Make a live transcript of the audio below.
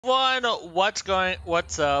What's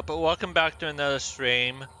up? Welcome back to another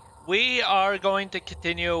stream. We are going to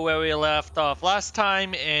continue where we left off last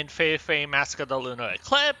time in Fei Fei Mask of the Lunar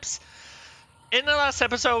Eclipse. In the last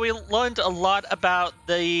episode, we learned a lot about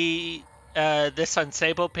this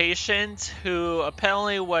unstable patient who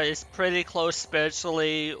apparently was pretty close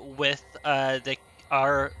spiritually with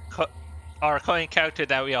our current character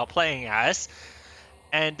that we are playing as,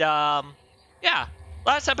 and yeah.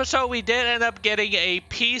 Last episode, we did end up getting a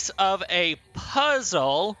piece of a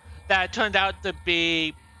puzzle that turned out to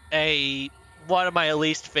be one of my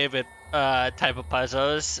least favorite type of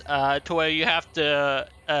puzzles, to where you have to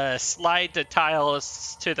slide the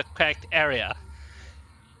tiles to the correct area.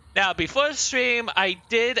 Now, before the stream, I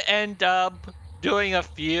did end up doing a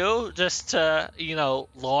few just to,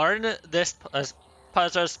 learn this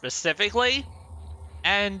puzzle specifically,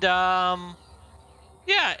 and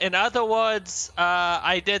yeah, in other words,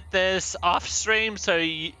 I did this off stream so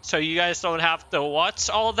you guys don't have to watch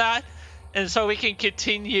all that, and so we can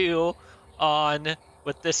continue on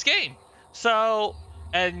with this game. So,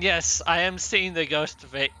 and yes, I am seeing the ghost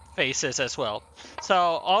faces as well. So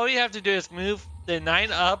all we have to do is move the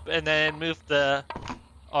 9 up and then move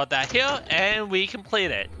all that here, and we complete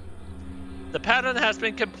it. The pattern has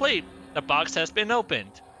been complete. The box has been opened.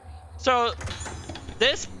 So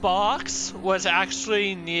this box was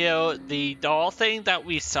actually near the doll thing that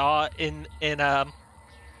we saw in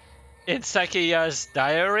Sakiya's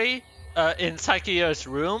diary, in Sakiya's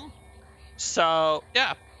room. So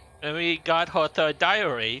yeah, and we got her third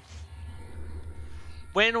diary.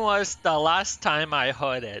 When was the last time I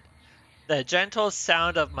heard it? The gentle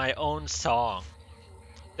sound of my own song.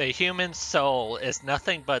 The human soul is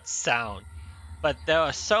nothing but sound, but there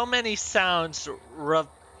are so many sounds reverberating.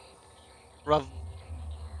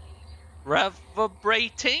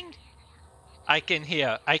 I can't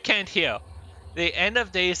hear. The end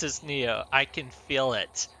of days is near. I can feel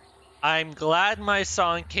it. I'm glad my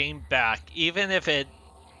song came back, even if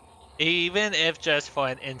just for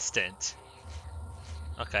an instant.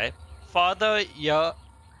 Okay. Father, yo,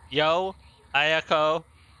 Ayako,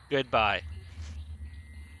 goodbye.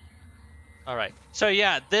 Alright. So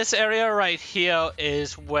yeah, this area right here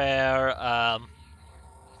is where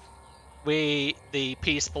the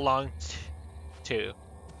piece belonged to.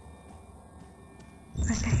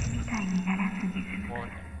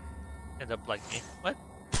 End up like me. What?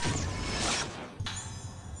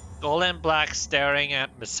 Golden black staring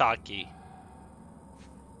at Misaki.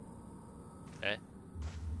 Okay.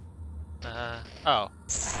 Oh.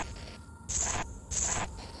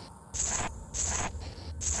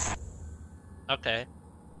 Okay.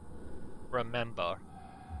 Remember.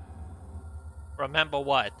 Remember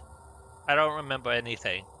what? I don't remember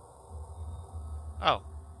anything. Oh.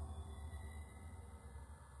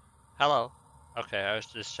 Hello. Okay, I was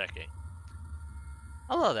just checking.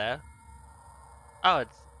 Hello there. Oh,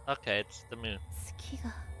 it's the moon.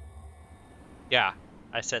 Yeah,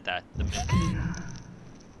 I said that. The moon.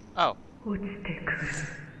 Oh.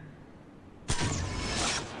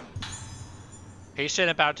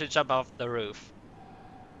 Patient about to jump off the roof.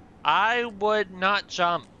 I would not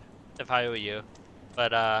jump if I were you.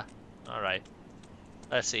 But, alright.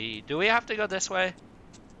 Let's see. Do we have to go this way?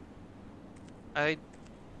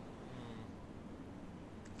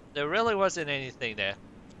 There really wasn't anything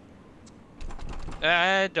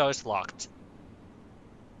there. Door's locked.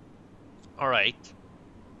 Alright.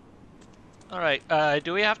 Alright,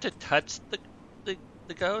 do we have to touch the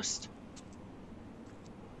ghost?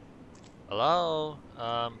 Hello?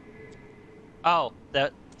 Oh,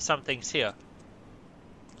 something's here.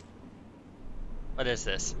 What is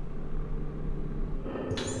this?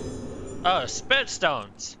 Oh, spirit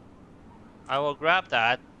stones! I will grab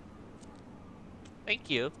that.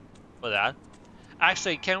 Thank you for that.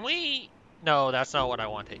 Actually, can we... No, that's not what I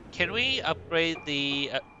wanted. Can we upgrade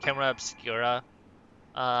the camera obscura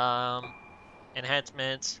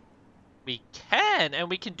enhancements? We can, and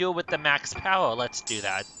we can do it with the max power. Let's do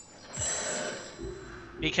that.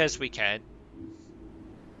 Because we can.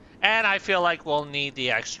 And I feel like we'll need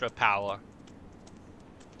the extra power.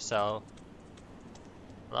 So...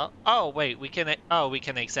 Well, oh, wait, we can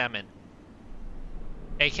examine.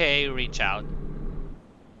 AKA reach out.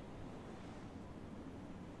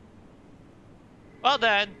 Well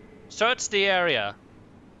then, search the area.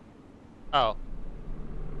 Oh.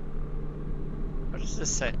 What does this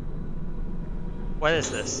say? What is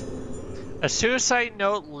this? A suicide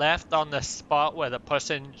note left on the spot where the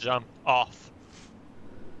person jumped off.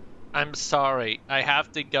 I'm sorry, I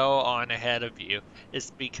have to go on ahead of you. It's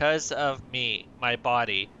because of me, my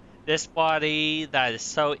body. This body that is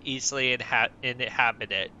so easily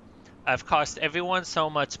inhabited. I've caused everyone so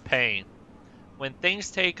much pain. When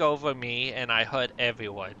things take over me and I hurt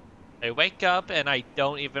everyone, I wake up and I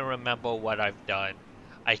don't even remember what I've done.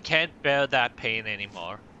 I can't bear that pain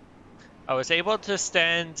anymore. I was able to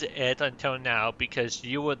stand it until now because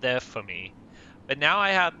you were there for me. But now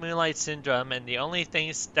I have Moonlight Syndrome, and the only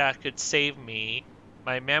things that could save me,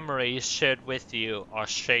 my memories shared with you, are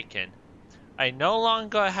shaken. I no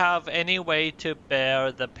longer have any way to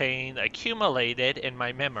bear the pain accumulated in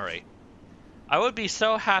my memory. I would be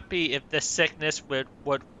so happy if this sickness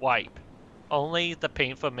would wipe only the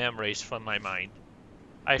painful memories from my mind.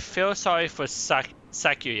 I feel sorry for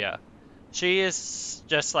Sakuya. She is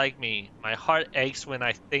just like me. My heart aches when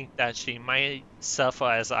I think that she might suffer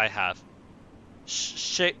as I have.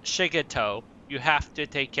 Shigeto, you have to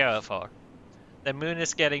take care of her. The moon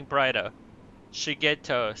is getting brighter.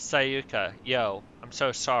 Shigeto, Sayuka, yo, I'm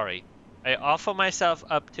so sorry. I offer myself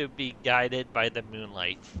up to be guided by the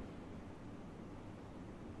moonlight.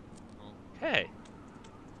 Okay.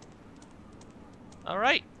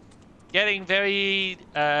 Alright. Getting very,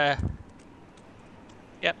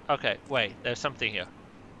 Yep, okay, wait, there's something here.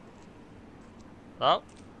 Hello?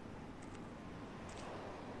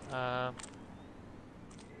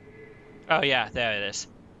 Oh yeah, there it is.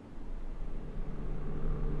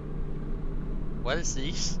 What is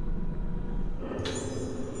this?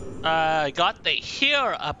 Got the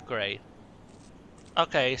here upgrade.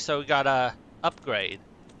 Okay, so we got a upgrade.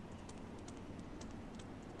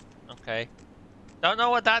 Okay. Don't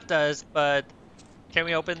know what that does, but can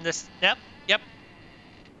we open this? Yep.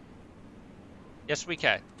 Yes, we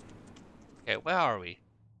can. Okay, where are we?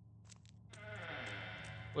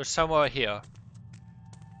 We're somewhere here.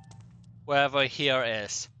 Wherever here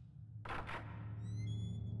is.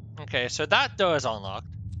 Okay, so that door is unlocked.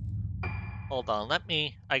 Hold on,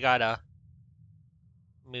 I gotta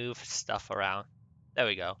move stuff around. There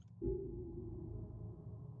we go.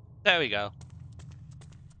 There we go.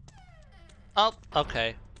 Oh,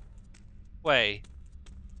 okay. Wait.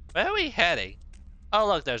 Where are we heading? Oh,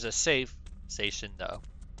 look, there's a save station, though.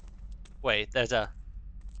 Wait, there's a...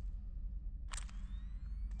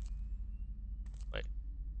 Wait.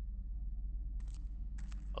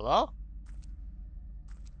 Hello?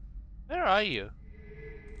 Where are you?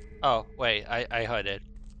 Oh, wait, I heard it.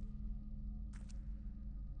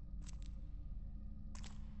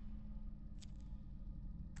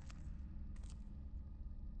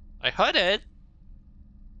 I heard it!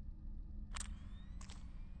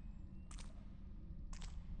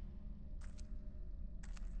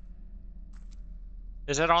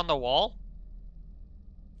 Is it on the wall?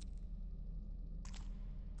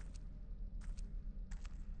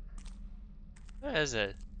 Where is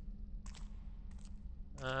it?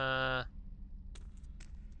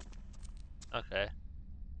 Okay.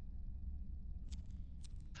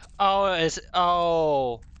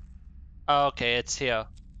 Oh, okay, it's here.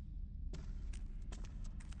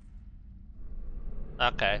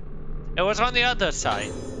 Okay. It was on the other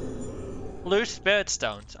side. Blue spirit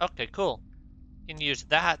stones. Okay, cool. You can use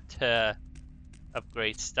that to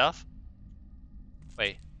upgrade stuff.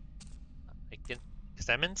 Wait. I can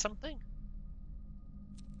examine something?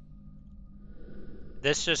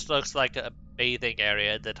 This just looks like a bathing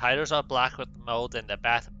area. The tiles are black with mold and the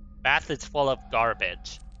bath is full of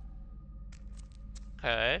garbage.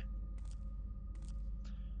 Okay.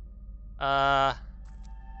 Oh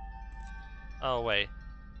wait.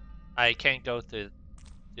 I can't go through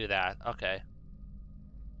that. Okay.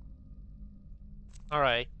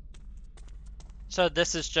 Alright. So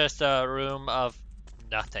this is just a room of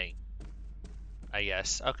nothing. I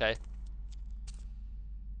guess. Okay.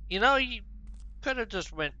 You know, you could have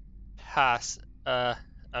just went past,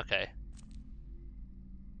 okay.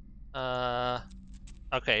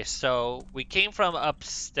 Okay, so we came from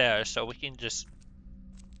upstairs, so we can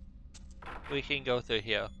go through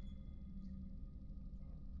here.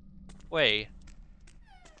 Wait.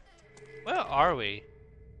 Where are we?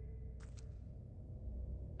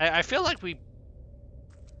 I feel like we've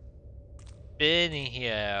been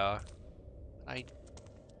here. I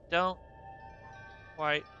don't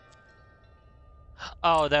quite...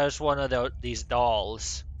 Oh, there's one of these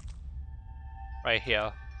dolls. Right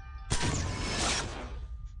here.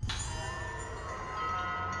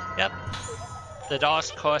 Yep. The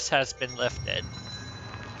doll's curse has been lifted.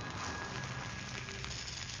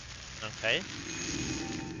 Okay.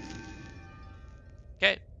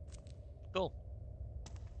 Okay. Cool.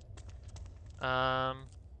 I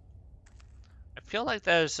feel like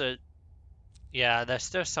there's a... Yeah,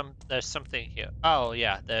 there's something here. Oh,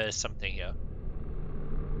 yeah, there's something here.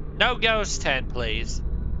 No ghost tent, please.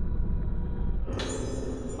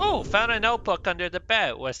 Oh, found a notebook under the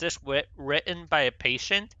bed. Was this written by a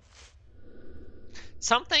patient?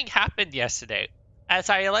 Something happened yesterday. As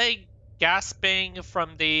I lay gasping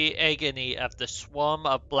from the agony of the swarm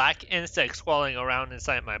of black insects crawling around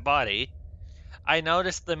inside my body, I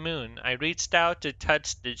noticed the moon. I reached out to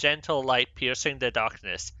touch the gentle light piercing the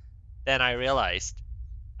darkness. Then I realized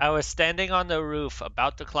I was standing on the roof,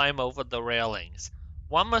 about to climb over the railings.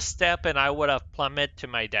 One misstep and I would have plummeted to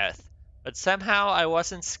my death. But somehow I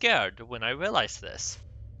wasn't scared when I realized this.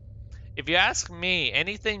 If you ask me,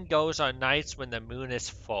 anything goes on nights when the moon is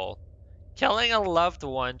full. Killing a loved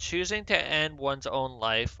one, choosing to end one's own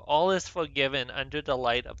life, all is forgiven under the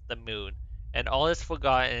light of the moon, and all is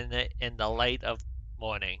forgotten in the light of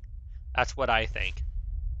morning. That's what I think.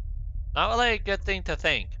 Not really a good thing to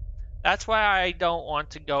think. That's why I don't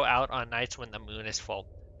want to go out on nights when the moon is full.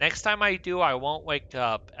 Next time I do, I won't wake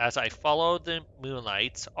up. As I follow the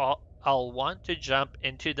moonlights, I'll want to jump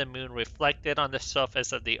into the moon reflected on the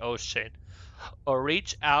surface of the ocean, or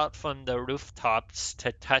reach out from the rooftops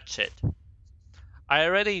to touch it. I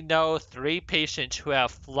already know 3 patients who have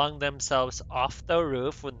flung themselves off the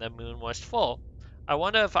roof when the moon was full. I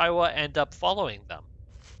wonder if I will end up following them.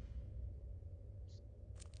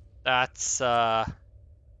 That's, okay.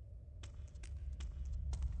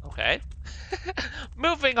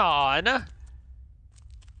 Moving on.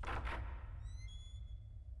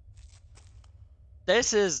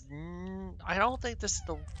 This is... I don't think this is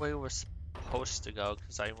the way we're supposed to go,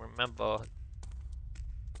 because I remember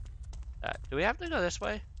that. Do we have to go this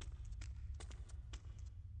way?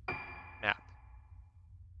 Map.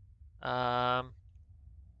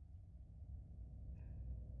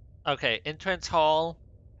 Okay, entrance hall.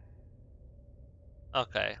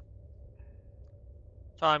 Okay.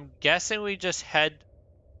 So I'm guessing we just head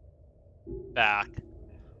back.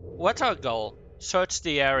 What's our goal? Search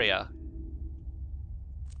the area.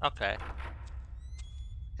 Okay.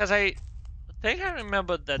 Because I think I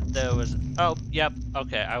remember that there was... Oh, yep.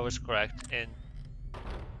 Okay, I was correct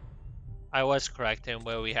in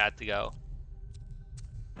where we had to go.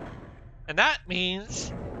 And that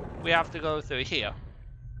means we have to go through here.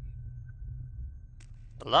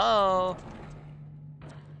 Hello?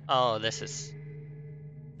 Oh, this is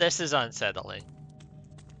unsettling.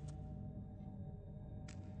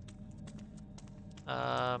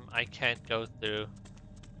 I can't go through.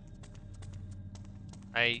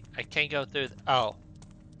 I can't go through. Oh.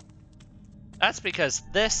 That's because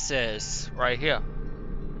this is right here.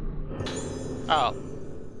 Oh.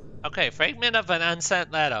 Okay, fragment of an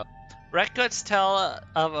unsent letter. Records tell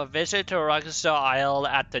of a visit to Rochester Isle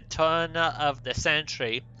at the turn of the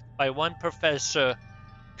century by one Professor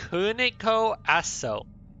Kuniko Aso.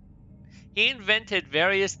 He invented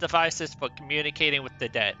various devices for communicating with the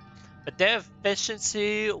dead, but their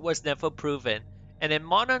efficiency was never proven, and in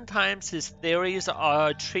modern times his theories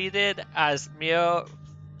are treated as mere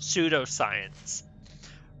pseudoscience.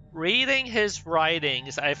 Reading his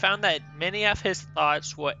writings, I found that many of his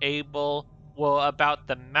thoughts were about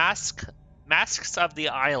the masks of the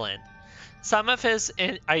island. Some of his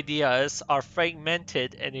ideas are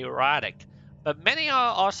fragmented and erratic, but many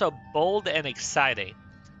are also bold and exciting.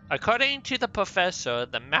 According to the professor,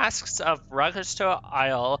 the masks of Rochester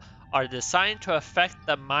Isle are designed to affect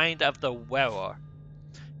the mind of the wearer.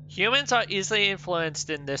 Humans are easily influenced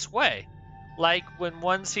in this way, like when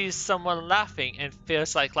one sees someone laughing and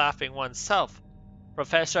feels like laughing oneself.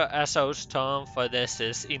 Professor Esso's term for this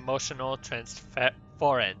is emotional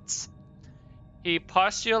transference. He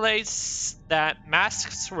postulates that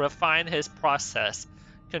masks refine his process,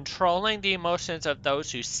 controlling the emotions of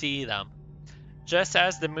those who see them. Just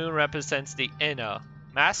as the moon represents the inner,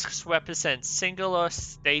 masks represent singular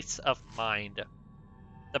states of mind.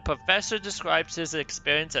 The professor describes his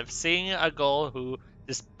experience of seeing a girl who,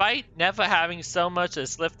 despite never having so much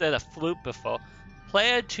as lifted a flute before,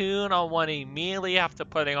 play a tune on one immediately after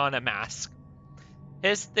putting on a mask.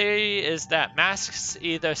 His theory is that masks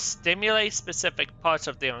either stimulate specific parts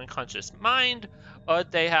of the unconscious mind, or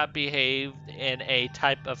they have behaved in a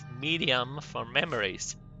type of medium for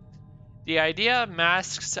memories. The idea of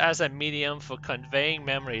masks as a medium for conveying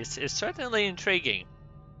memories is certainly intriguing.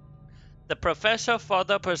 The professor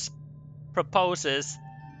further proposes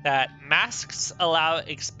that masks allow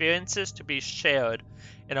experiences to be shared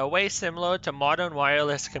in a way similar to modern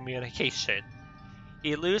wireless communication.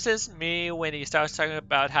 He loses me when he starts talking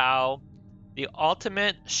about how the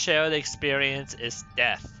ultimate shared experience is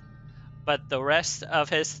death, but the rest of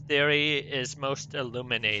his theory is most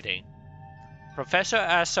illuminating. Professor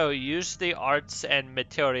Aso used the arts and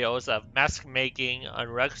materials of mask making on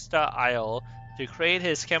Rochester Isle to create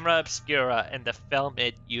his camera obscura and the film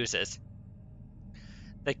it uses.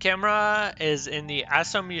 The camera is in the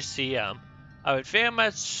Asso Museum. I would very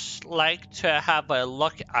much like to have a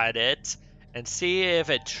look at it and see if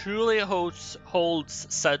it truly holds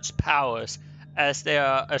such powers as they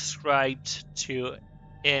are ascribed to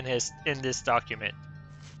in this document.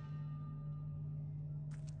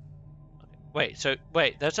 Okay.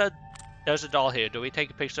 Wait, there's a doll here. Do we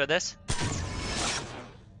take a picture of this?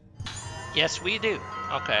 Yes, we do.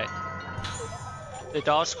 Okay. The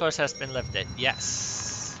doll's curse has been lifted.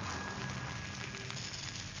 Yes.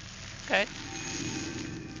 Okay.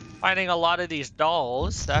 Finding a lot of these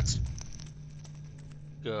dolls, that's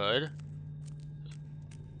good.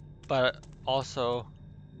 But also...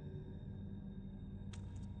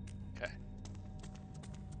 Okay.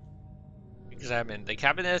 Examine. The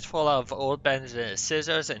cabinet is full of old bends and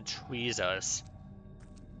scissors and tweezers.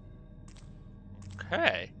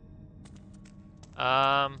 Okay.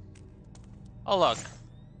 Oh look.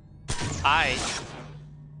 Hi.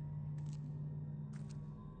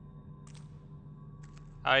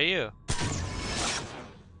 How are you?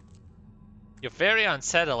 You're very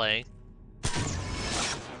unsettling.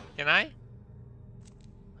 Can I?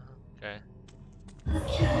 Okay.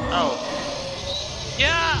 Oh.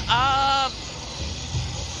 Yeah,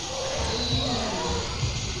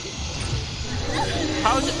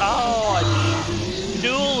 oh, a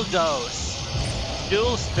dual dose.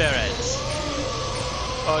 Dual spirits.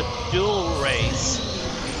 Or dual race.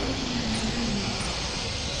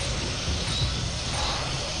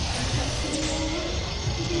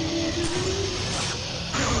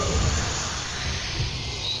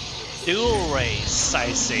 Dual race,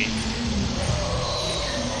 I see.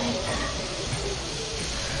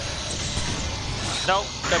 Nope,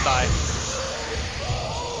 goodbye.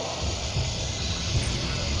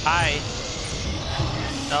 Hi.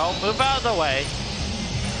 No, move out of the way.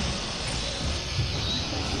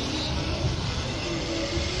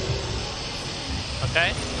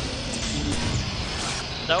 Okay.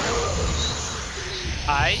 Nope.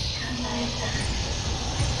 Hi.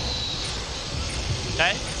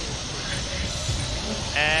 Okay.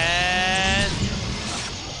 And...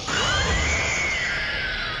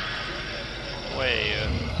 Where are you?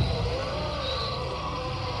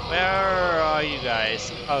 Where are you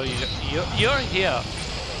guys? Oh, you're here.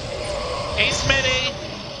 Hey, Smitty!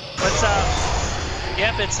 What's up?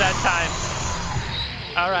 Yep, it's that time.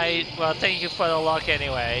 Alright, well, thank you for the luck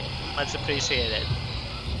anyway. Much appreciated.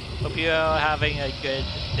 Hope you're having a good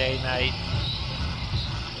day, night.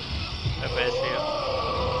 God bless you.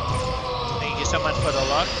 Thank you so much for the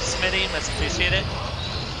luck, Smitty. Much appreciated.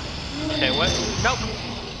 Okay, what? Nope.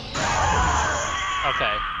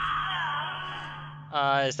 Okay.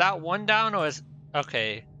 Is that one down or is...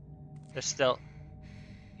 Okay. There's still...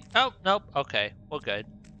 Oh, nope. Okay, we're good.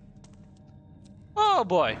 Oh,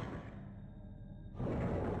 boy.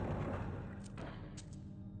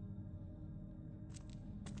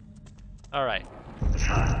 Alright.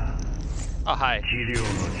 Oh, hi.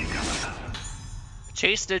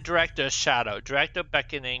 Chase the director's shadow. Director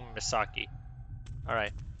beckoning Misaki.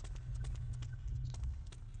 Alright.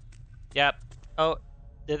 Yep. Oh,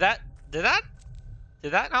 did that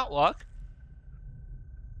not work?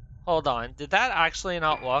 Hold on. Did that actually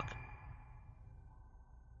not work?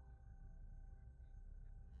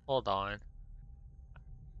 Hold on.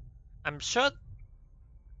 I'm sure...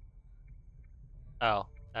 Oh,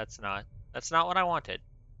 that's not what I wanted.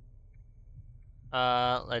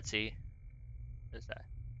 Let's see. What is that?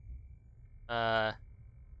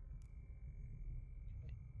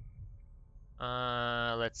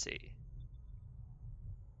 Let's see.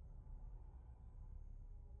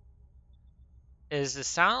 Is the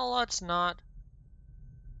sound alerts not...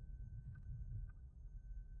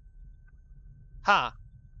 Huh.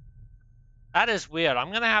 That is weird.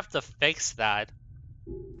 I'm gonna have to fix that.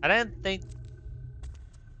 I didn't think...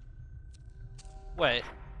 Wait.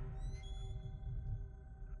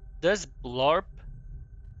 Does blurp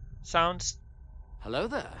sounds... Hello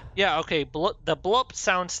there. Yeah, okay. The blurp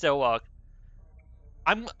sounds still work.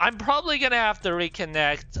 I'm probably gonna have to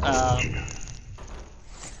reconnect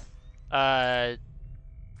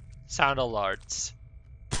sound alerts.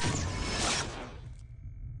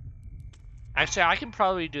 Actually, I can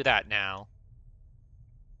probably do that now.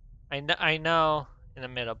 I know in the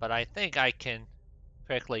middle, but I think I can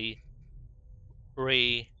quickly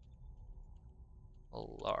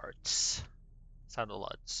alerts. Sound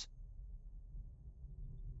alerts.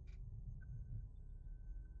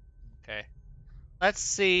 Okay. Let's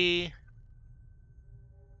see.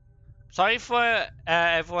 Sorry for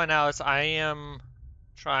everyone else. I am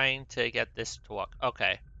trying to get this to work.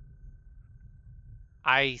 Okay.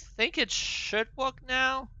 I think it should work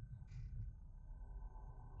now.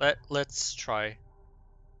 Let's try.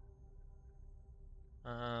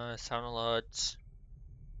 Sound alerts.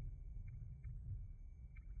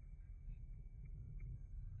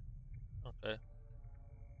 Okay.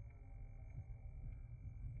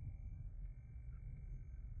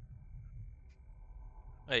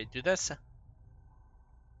 Wait, do this.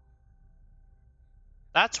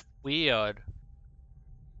 That's weird.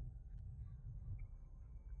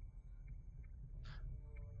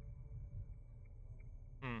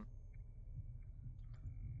 Hmm.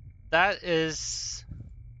 That is.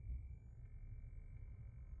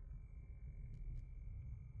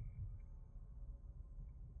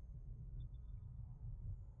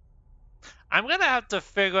 I'm gonna have to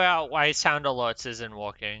figure out why sound alerts isn't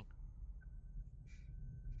working.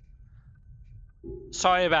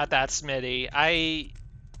 Sorry about that, Smitty. I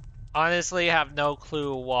honestly have no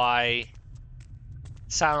clue why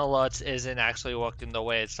sound alerts isn't actually working the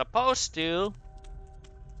way it's supposed to.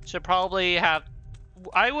 Should probably have.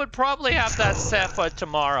 I would probably have that set for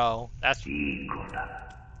tomorrow. That's.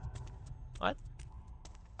 What?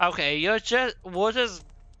 Okay, we're just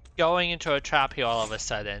going into a trap here all of a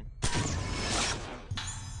sudden.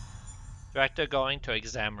 Director going to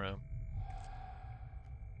exam room.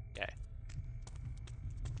 Okay.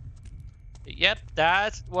 Yep,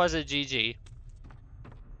 that was a GG.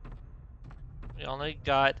 We only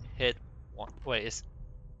got hit one. Wait,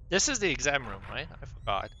 this is the exam room, right? I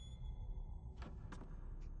forgot.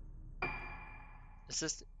 This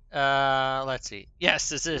is, let's see. Yes,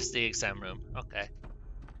 this is the exam room. Okay.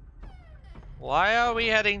 Why are we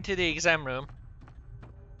heading to the exam room?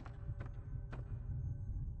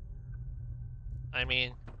 I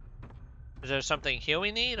mean, is there something here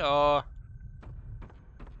we need, or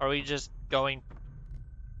are we just going?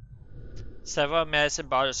 Several medicine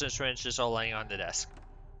bottles and syringes are laying on the desk.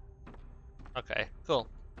 Okay, cool.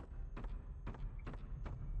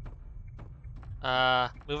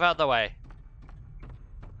 Move out the way.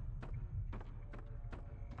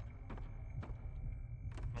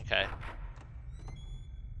 Okay.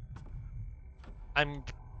 I'm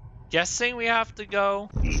guessing we have to go.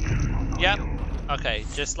 Yep. Okay,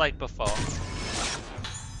 just like before.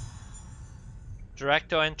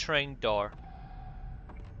 Director entering door.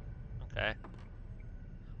 Okay.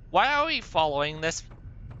 Why are we following this?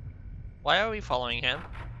 Why are we following him?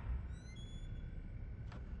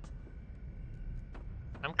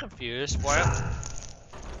 I'm confused. Why?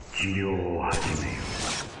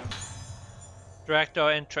 Director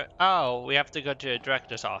enter. Oh, we have to go to the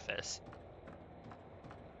director's office.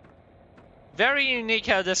 Very unique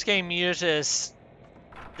how this game uses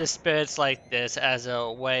the spirits like this as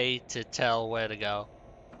a way to tell where to go.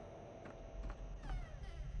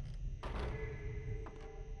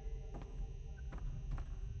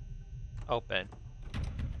 Open.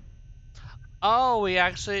 Oh,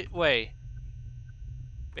 wait.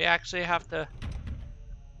 We actually have to.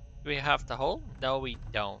 Do we have to hold? No, we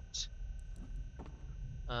don't.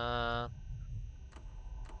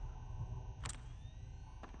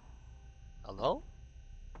 Hello?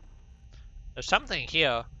 There's something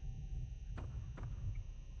here.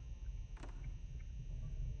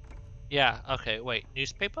 Yeah, okay, wait.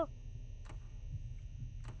 Newspaper?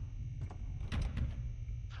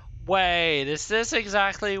 Wait, is this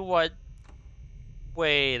exactly what...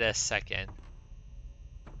 Wait a second.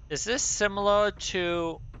 Is this similar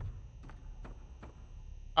to...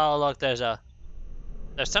 Oh, look, there's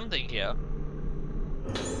something here.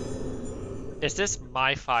 Is this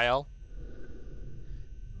my file?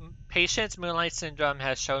 Patient's Moonlight Syndrome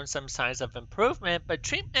has shown some signs of improvement, but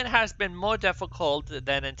treatment has been more difficult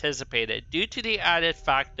than anticipated due to the added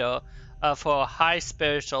factor of her high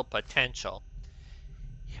spiritual potential.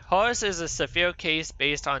 Hers is a severe case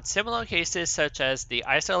based on similar cases such as the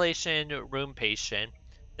isolation room patient.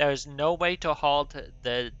 There is no way to halt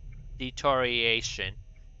the deterioration.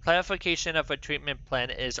 Clarification of a treatment plan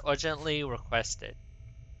is urgently requested.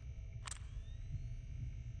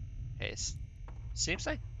 Okay, seems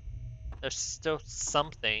like there's still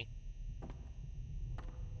something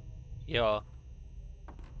here.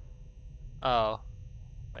 Oh,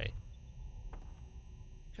 wait.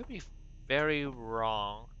 Could be very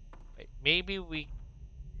wrong. Wait, maybe we...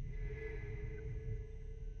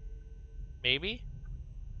 Maybe?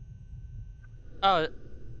 Oh,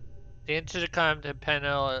 the intercom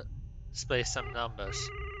panel displays some numbers.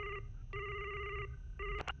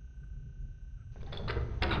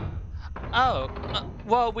 Oh,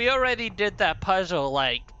 well, we already did that puzzle,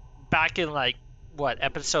 like, back in, like, what,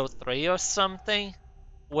 episode 3 or something?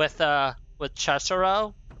 With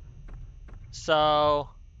Chesaro? So,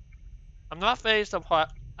 I'm not very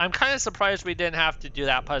surprised. I'm kind of surprised we didn't have to do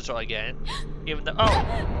that puzzle again. Even though...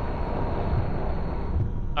 Oh!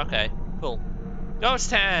 Okay, cool. Ghost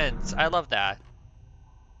hands! I love that.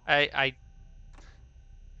 I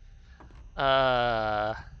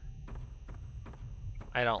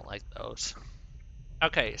don't like those.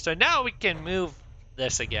 Okay, so now we can move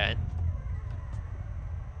this again.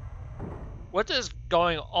 We're just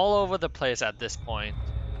going all over the place at this point.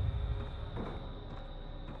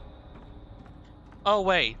 Oh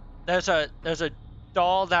wait, there's a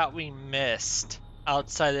doll that we missed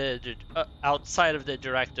outside of the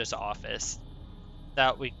director's office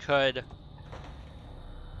that we could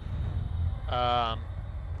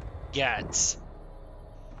get.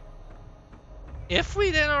 If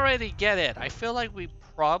we didn't already get it, I feel like we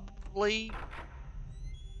probably...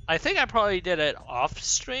 I think I probably did it off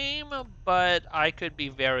stream, but I could be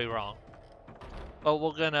very wrong. But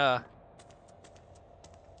we're gonna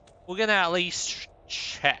at least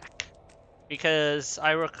check, because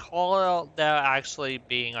I recall there actually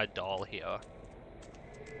being a doll here.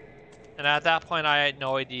 And at that point I had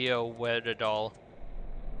no idea what the doll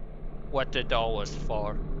was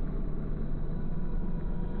for.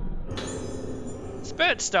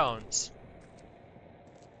 Spirit stones!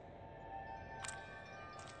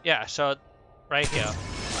 Yeah, so right here.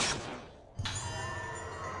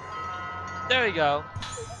 There we go.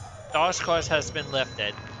 Doll's curse has been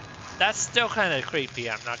lifted. That's still kind of creepy,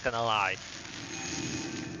 I'm not gonna lie.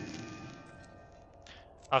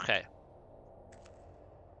 Okay.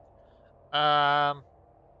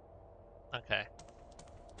 Okay.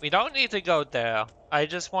 We don't need to go there. I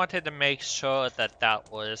just wanted to make sure that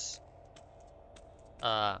that was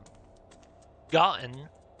gotten,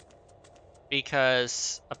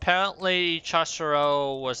 because apparently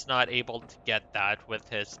Chashiro was not able to get that with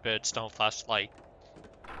his Spirit Stone flashlight.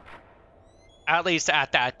 At least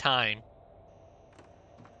at that time.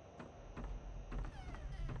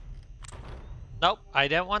 Nope, I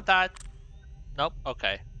didn't want that. Nope,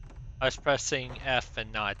 okay. I was pressing F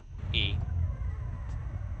and not E.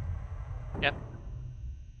 Yep.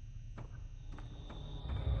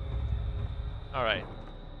 Alright.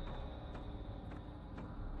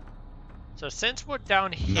 So since we're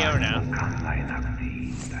down here now,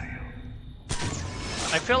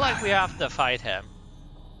 I feel like we have to fight him.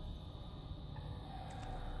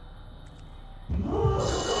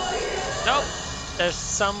 Nope. There's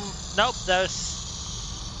some... Nope, there's...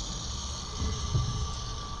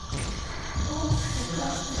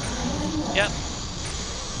 Yep.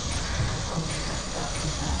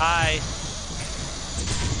 Hi.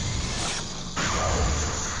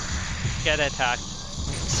 Get attacked.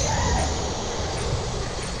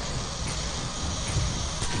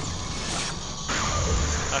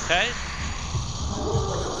 Okay.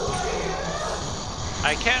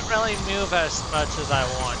 I can't really move as much as I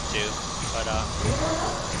want to, but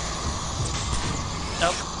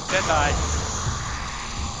nope, goodbye.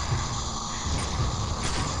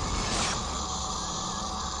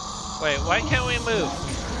 Wait, why can't we move?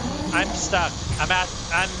 I'm stuck.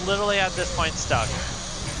 I'm literally at this point stuck.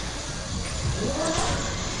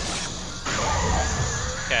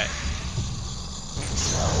 Okay.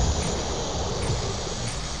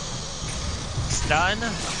 Stun.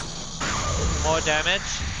 More damage.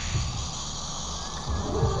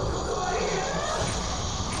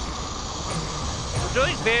 We're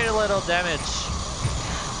doing very little damage.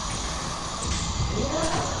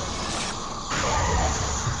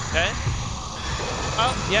 Okay.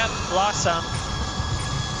 Oh, yep, lost some.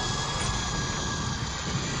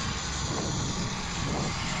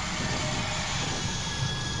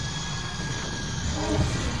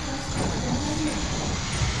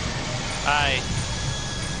 Hi.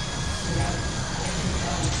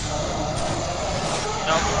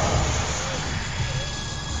 Nope.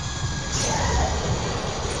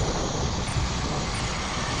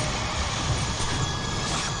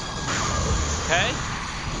 Okay.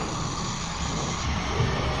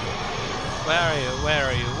 Where are you? Where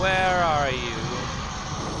are you? Where are you?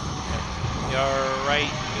 Okay. You're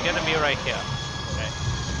right. You're gonna be right here. Okay.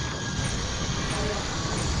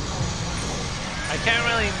 I can't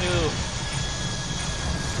really move.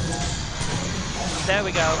 There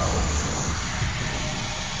we go.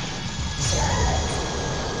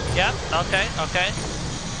 Yep, okay, okay.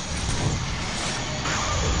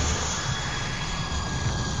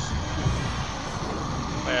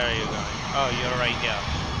 Where are you going? Oh, you're right here.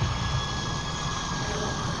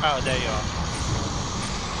 Oh, there you are.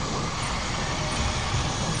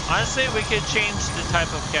 Honestly, we could change the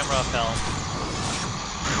type of camera film.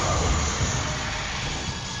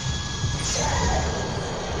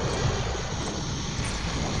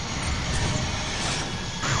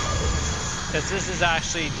 Because this is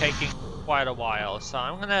actually taking quite a while. So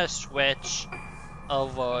I'm gonna switch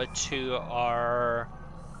over to our,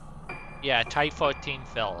 yeah, Type 14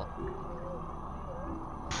 fill.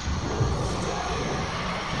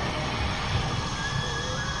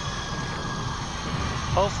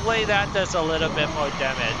 Hopefully that does a little bit more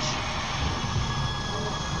damage.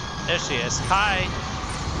 There she is. Hi.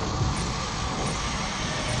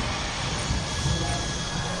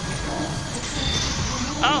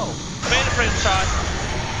 Oh, made a frame shot.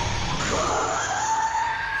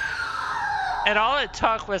 And all it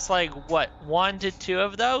took was like, what, 1 to 2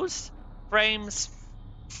 of those frames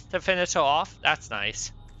to finish her off? That's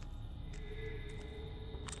nice.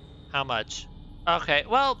 How much? Okay,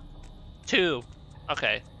 well, 2.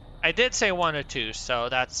 Okay. I did say 1 or 2, so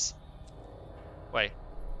that's... Wait.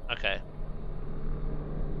 Okay.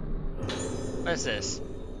 What is this?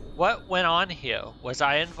 What went on here? Was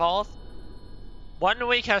I involved? 1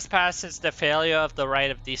 week has passed since the failure of the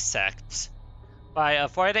rite of these sects. By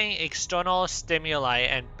avoiding external stimuli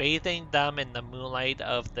and bathing them in the moonlight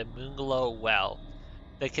of the Moonglow well,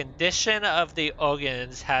 the condition of the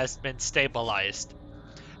organs has been stabilized.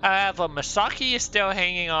 However, Misaki is still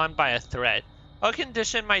hanging on by a thread. Her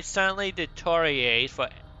condition might suddenly deteriorate for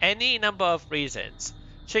any number of reasons.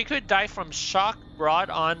 She could die from shock brought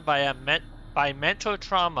on by mental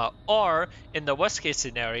trauma, or, in the worst case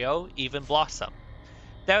scenario, even blossom.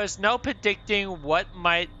 There is no predicting what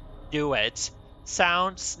might do it.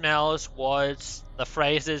 Sounds, smells, words, the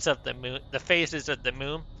phases of the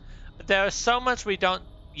moon. But there is so much we don't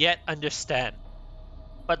yet understand.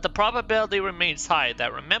 But the probability remains high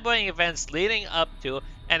that remembering events leading up to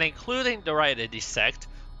and including the rite of the sect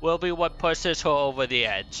will be what pushes her over the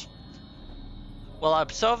edge. While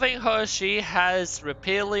observing her, she has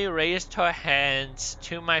repeatedly raised her hands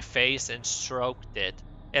to my face and stroked it.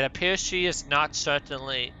 It appears she is not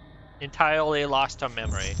certainly entirely lost her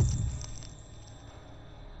memory.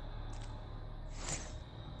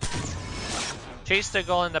 Chase the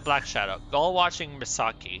girl in the black shadow. Girl watching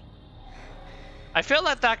Misaki. I feel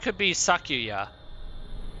that that could be Sakuya.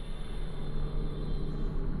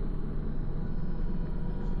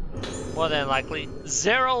 More than likely.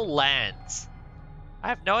 0 lands. I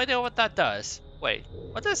have no idea what that does. Wait,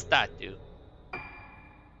 what does that do?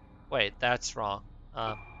 Wait, that's wrong.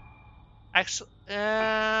 Actually,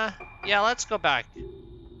 yeah, let's go back.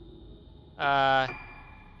 Camera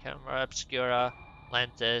Obscura,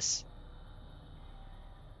 Lentis.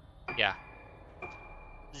 Yeah.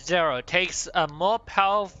 0 takes a more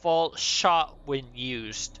powerful shot when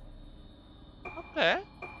used. Okay.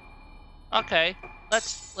 Okay,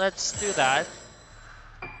 let's do that.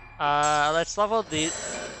 Let's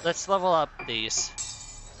level up these.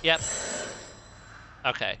 Yep.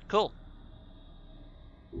 Okay, cool.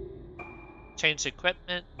 Change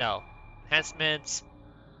equipment? No. Enhancements?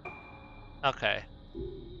 Okay.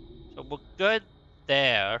 So we're good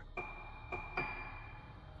there.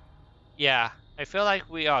 Yeah, I feel like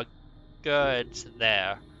we are good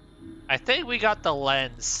there. I think we got the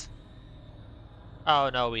lens.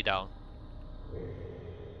 Oh, no, we don't.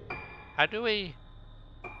 How do we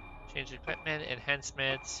change equipment,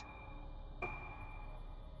 enhancements?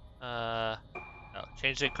 No,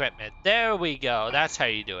 change equipment. There we go. That's how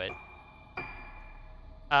you do it.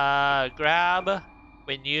 Grab.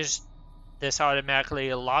 When used, this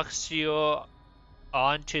automatically locks you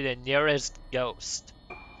onto the nearest ghost.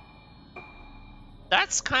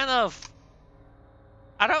 That's kind of...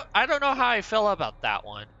 I don't know how I feel about that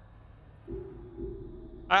one.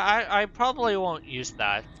 I probably won't use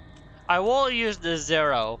that. I will use the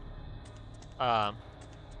 0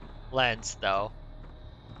 lens though,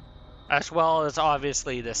 as well as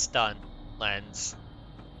obviously the stun lens.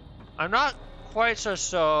 I'm not quite so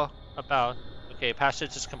sure about... Okay,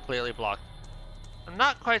 passage is completely blocked. I'm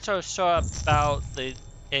not quite so sure about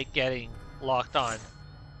it getting locked on.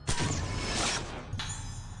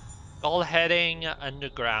 Gold heading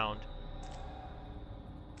underground.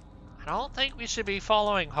 I don't think we should be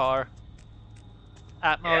following her.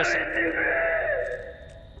 At most.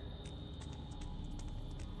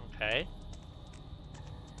 Okay.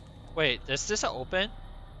 Wait, does this open?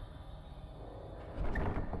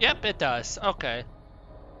 Yep, it does. Okay.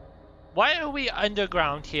 Why are we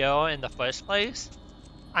underground here in the first place?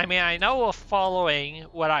 I mean, I know we're following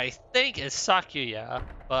what I think is Sakuya,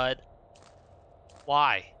 but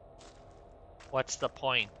why? What's the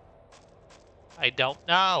point? I don't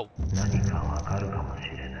know.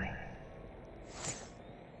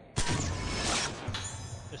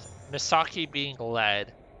 Misaki being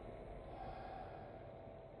led.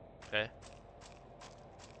 Okay.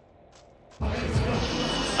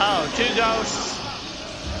 Oh, 2 ghosts.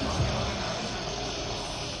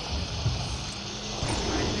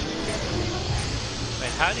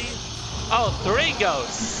 How do you... Oh, 3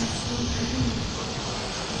 ghosts!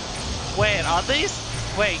 Wait, are these...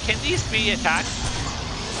 Wait, can these be attacked?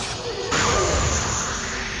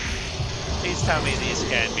 Please tell me these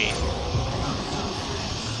can be.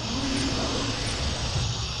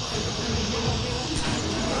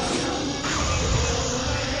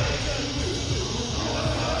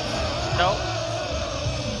 Nope.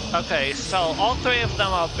 Okay, so all 3 of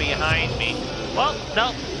them are behind me. Well,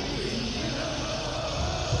 nope.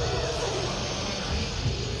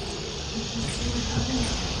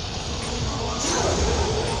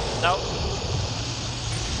 Nope.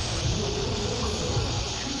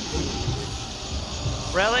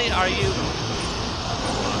 Really? Are you...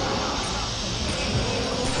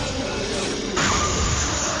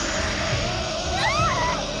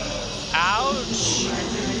 Ouch!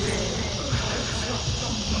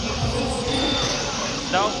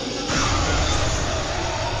 Nope.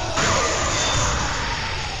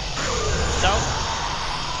 Nope.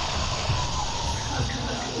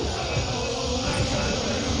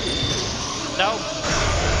 Nope.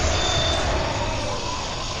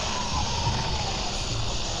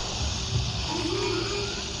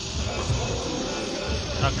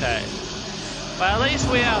 Okay. Well, at least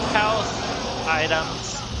we have health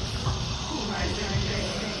items.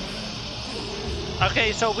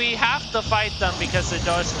 Okay, so we have to fight them because the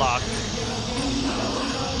door's locked.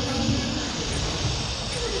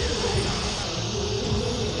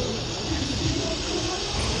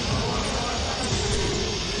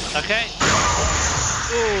 Okay.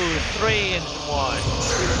 Ooh, 3 and 1.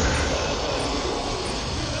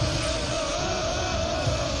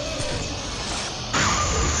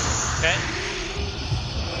 Okay.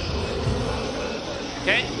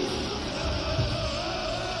 Okay.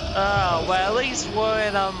 Well, at least we're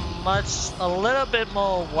in a little bit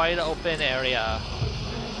more wide open area.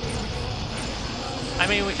 I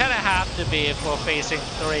mean, we kind of have to be if we're facing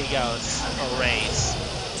 3 ghosts or wraiths,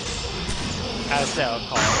 as they're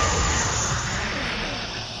called.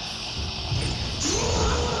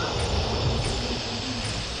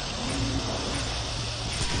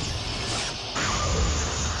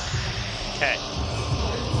 Okay.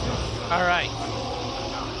 Alright.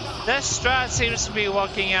 This strat seems to be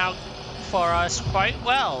working out for us quite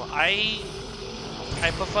well. I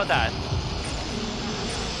prefer that.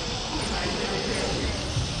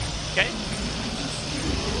 Okay.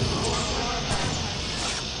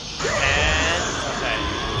 And okay.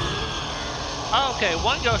 Oh, okay,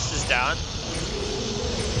 1 ghost is down.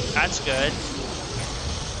 That's good.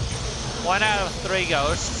 1 out of 3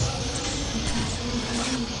 ghosts.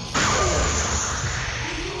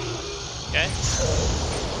 Okay.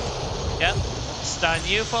 Yep. Stun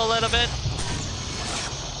you for a little bit.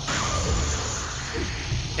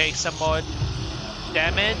 Take some more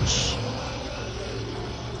damage.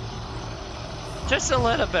 Just a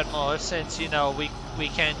little bit more since, you know, we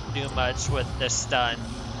can't do much with this stun.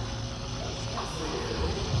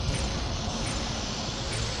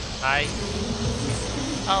 Hi.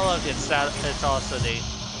 Oh look, it's also the...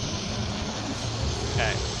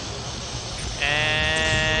 Okay.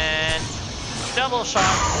 And... double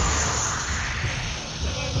shot.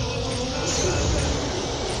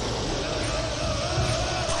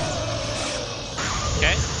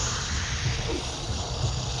 Okay.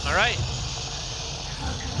 Alright.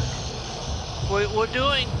 We're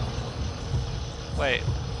doing... Wait.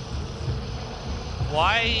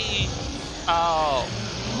 Why... Oh.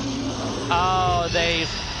 Oh, they've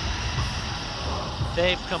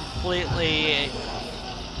completely...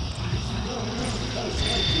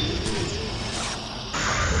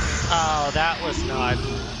 Oh, that was not...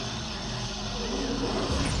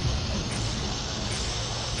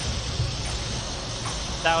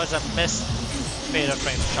 That was a missed beta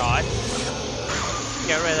frame shot.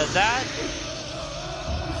 Get rid of that.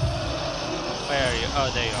 Where are you? Oh,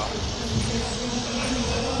 there you are.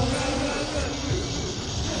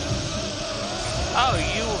 Oh,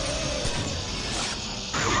 you...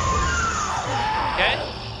 Okay.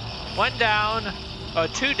 1 down. Oh,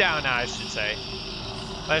 2 down now, I should say.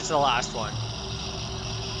 But it's the last one.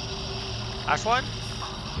 Last one?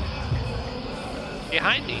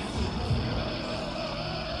 Behind me.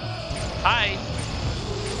 Hi.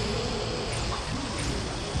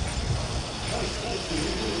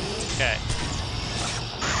 Okay.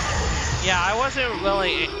 Yeah, I wasn't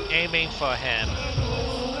really aiming for him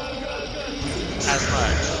as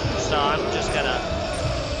much, so I'm just gonna...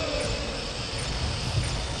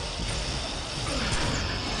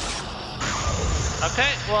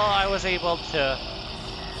 Okay, well, I was able to...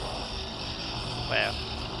 Where?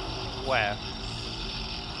 Where?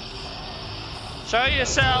 Show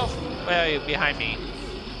yourself! Where are you? Behind me.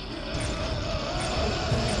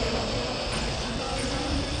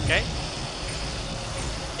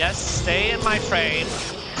 stay in my frame.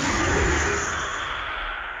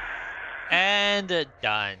 And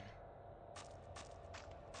done.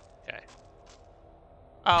 Okay.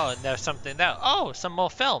 Oh, and there's something there. Oh, some more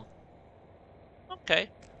film. Okay.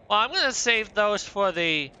 Well, I'm gonna save those for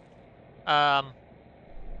the final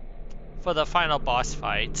boss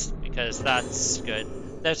fight because that's good.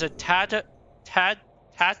 There's a tattered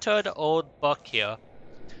old book here.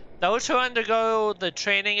 Those who undergo the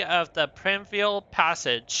training of the Primville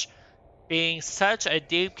Passage, being such a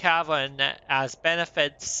deep cavern as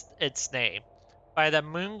benefits its name. By the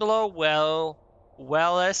moonglow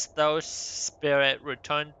wellest those spirit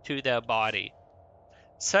return to their body.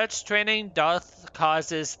 Such training doth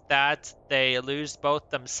causes that they lose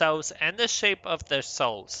both themselves and the shape of their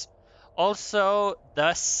souls. Also,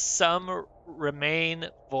 thus some remain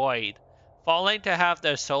void, falling to have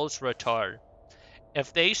their souls return.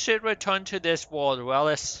 If they should return to this world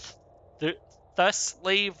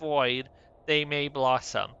thusly void, they may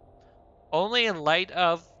blossom. Only in light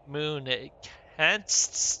of moon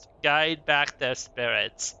canst guide back their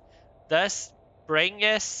spirits. Thus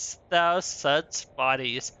bringest thou such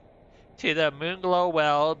bodies to the moonglow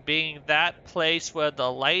well, being that place where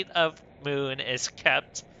the light of moon is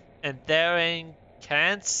kept, and therein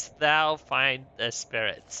canst thou find the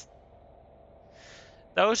spirits.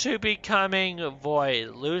 Those who becoming void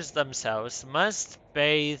lose themselves must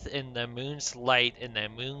bathe in the moon's light in the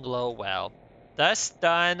moonglow well. Thus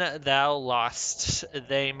done thou lost,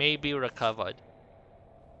 they may be recovered.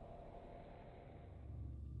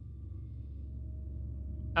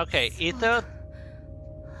 Okay, either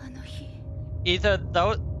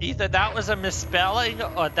that was a misspelling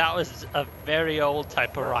or that was a very old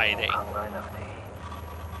type of writing.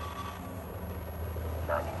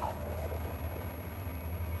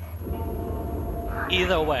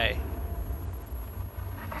 Either way.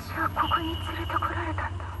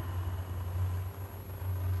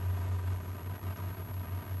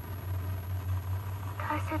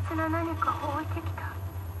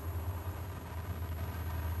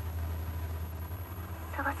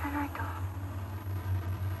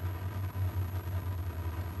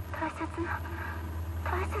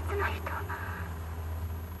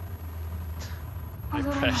 My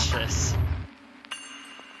precious.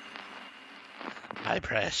 My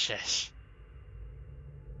precious.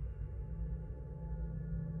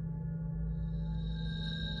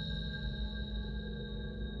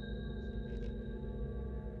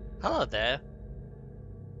 Hello there.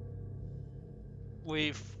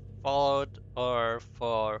 We've followed her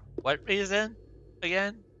for what reason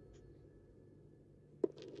again?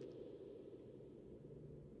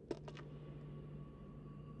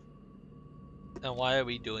 And why are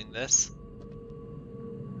we doing this?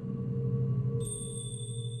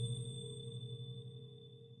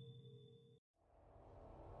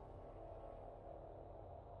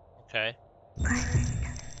 Okay.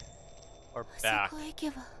 We're back.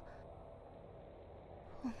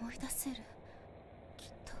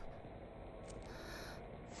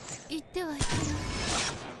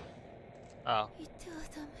 Oh.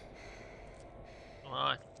 Come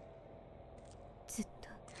on.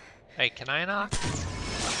 Hey, can I not?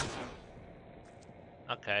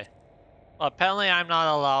 Okay. Well, apparently I'm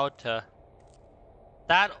not allowed to.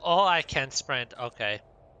 That, oh, I can sprint. Okay.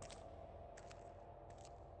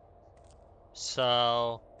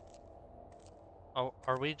 So... Oh,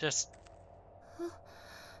 are we just...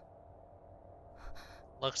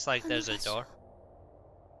 Looks like there's a door.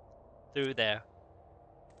 Through there.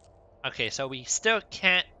 Okay, so we still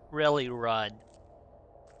can't really run.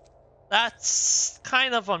 That's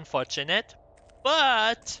kind of unfortunate,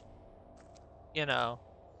 but... You know.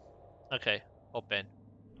 Okay, open.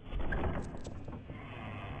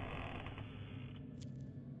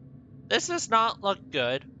 This does not look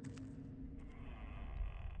good.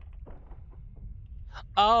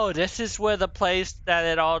 Oh, this is where the place that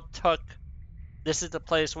it all took. This is the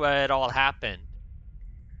place where it all happened.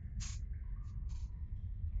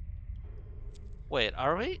 Wait,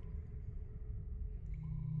 are we?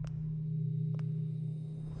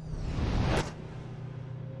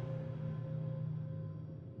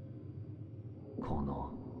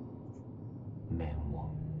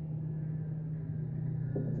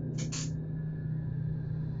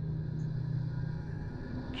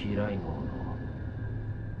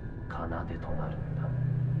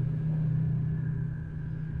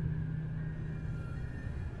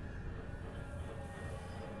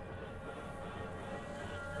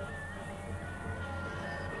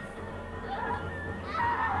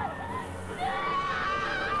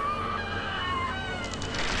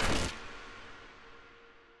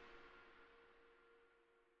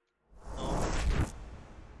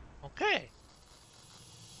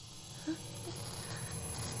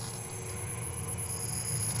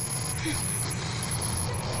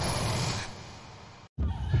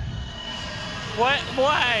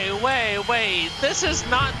 Wait. This is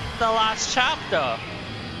not the last chapter.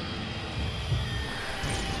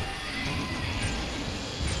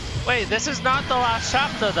 Wait, this is not the last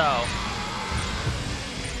chapter, though.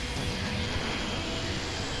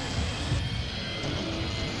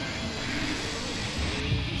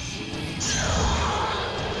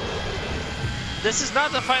 This is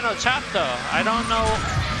not the final chapter. I don't know.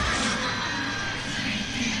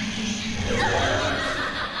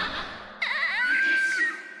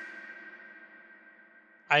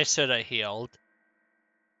 I should have healed.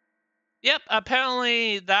 Yep,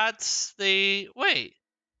 apparently that's the... Wait.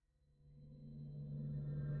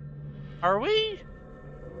 Are we?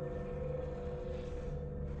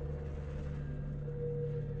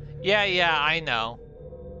 Yeah, I know.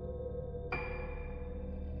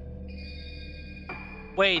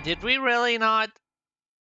 Wait, did we really not?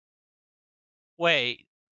 Wait.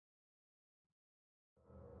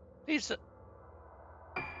 Please.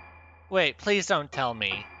 Wait, please don't tell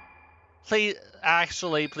me. Please,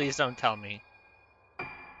 actually, please don't tell me.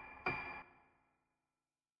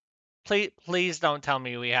 Please don't tell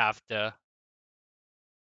me we have to.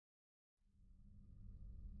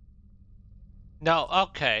 No,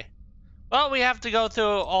 okay. Well, we have to go through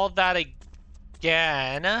all that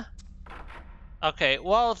again. Okay,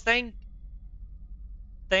 well, thank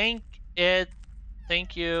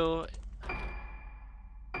you.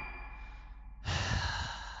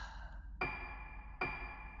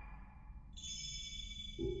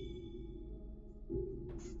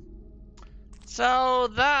 So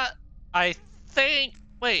that, I think,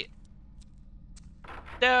 wait.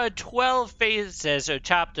 There are 12 phases or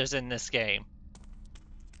chapters in this game.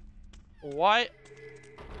 Why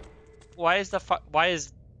is the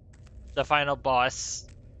final boss?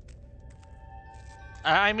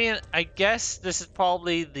 I mean, I guess this is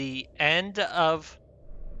probably the end of...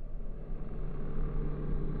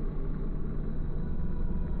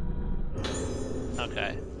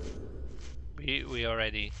 Okay. We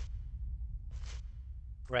already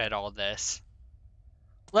read all this.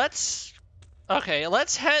 Let's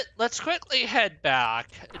quickly head back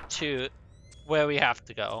to where we have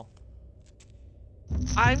to go.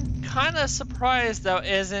 I'm kind of surprised there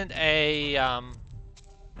isn't a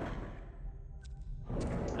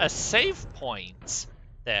save point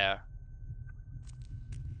there.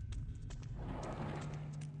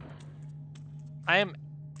 I am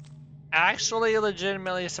actually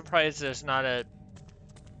legitimately surprised there's not a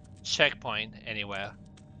checkpoint anywhere.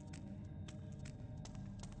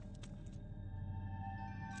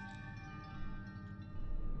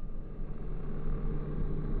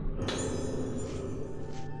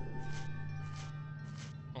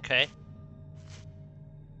 Okay.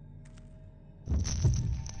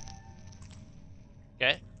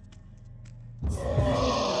 Okay.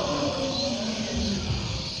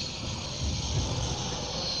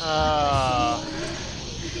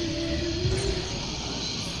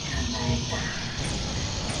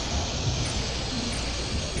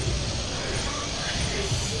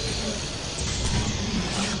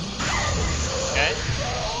 Okay.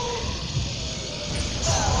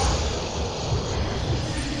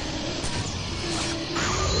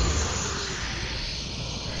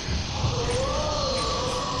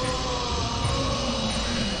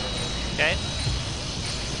 Okay.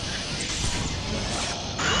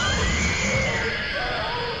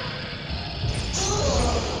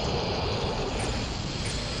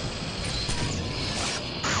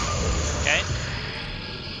 Okay.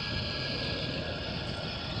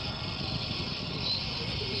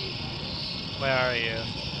 Where are you?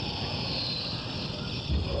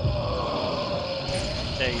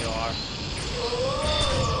 There you are.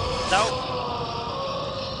 Nope.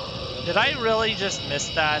 Did I really just miss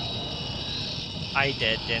that? I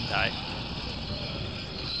did, didn't I?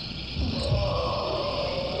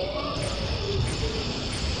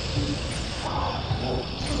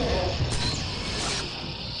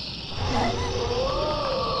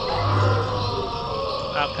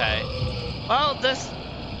 Okay. Well, this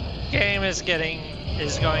game is going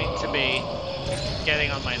to be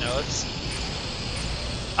getting on my nerves.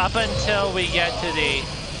 Up until we get to the...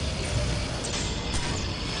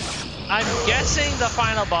 I'm guessing the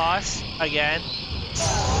final boss again.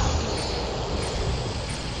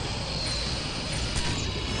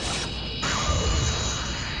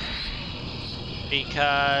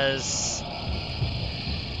 Because...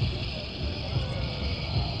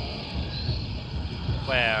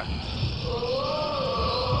 Where?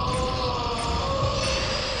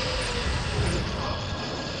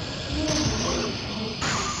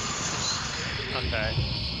 Okay.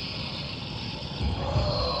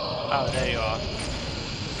 Oh, there you are.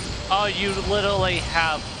 Oh, you literally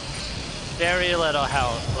have very little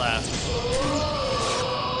health left.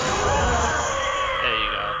 There you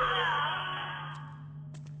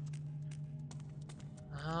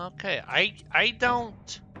go. Okay, I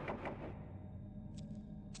don't...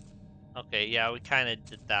 Okay, yeah, we kind of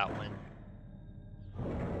did that one.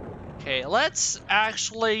 Okay, let's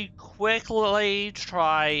actually quickly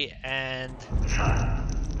try and...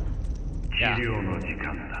 Yeah.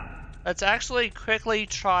 Let's actually quickly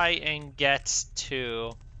try and get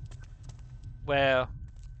to... Well...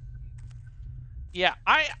 Yeah,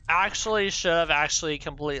 I actually should have actually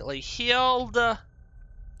completely healed.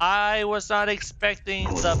 I was not expecting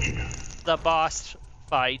the boss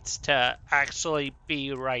fights to actually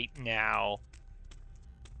be right now.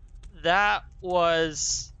 That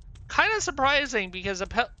was kind of surprising because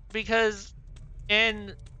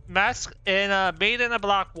in Made in a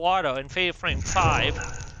Black Water in Fate Frame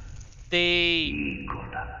 5, the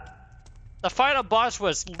final boss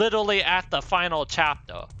was literally at the final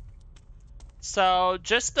chapter. So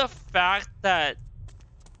just the fact that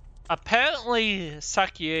apparently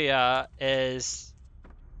Sakuya is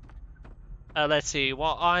let's see,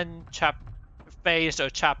 well, on phase or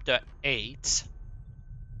chapter 8.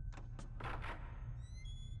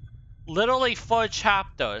 Literally 4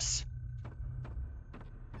 chapters.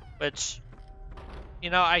 Which, you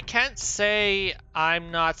know, I can't say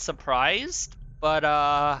I'm not surprised, but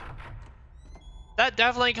that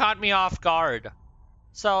definitely caught me off guard.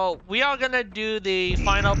 So we are gonna do the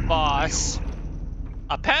final boss.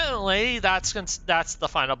 Apparently that's the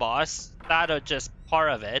final boss. That or just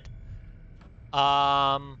part of it.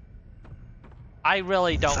 I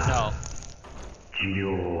really don't know.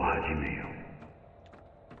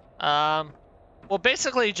 Well,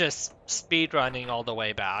 basically just speedrunning all the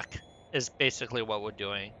way back is basically what we're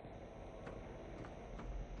doing.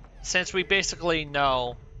 Since we basically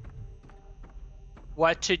know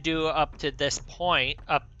what to do up to this point,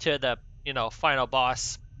 up to the, you know, final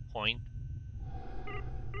boss point.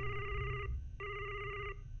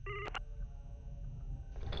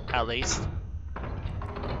 At least.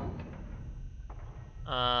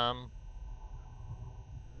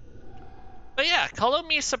 But yeah, color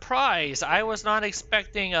me surprised. I was not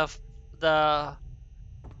expecting the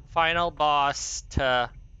final boss to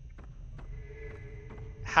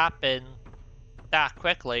happen that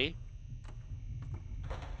quickly.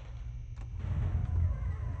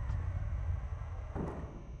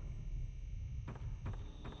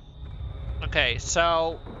 Okay,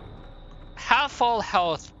 so have full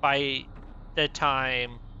health by the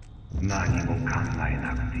time. Okay.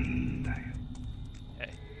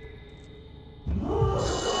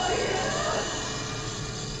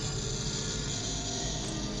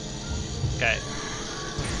 Okay.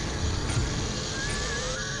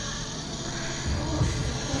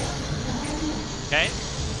 Okay.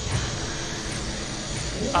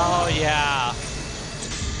 Oh yeah.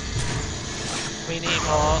 We need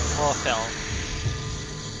more film.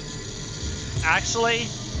 Actually,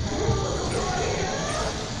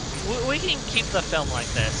 we can keep the film like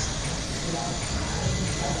this.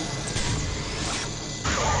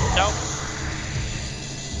 Nope.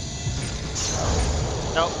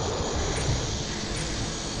 Nope.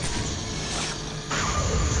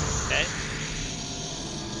 Okay.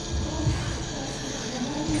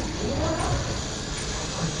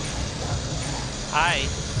 Hi.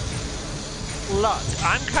 Look,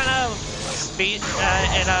 I'm kind of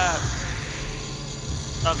in a...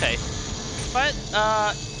 Okay. But,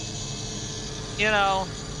 you know...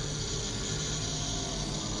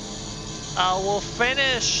 we'll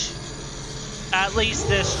finish at least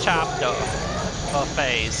this chapter or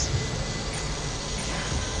phase.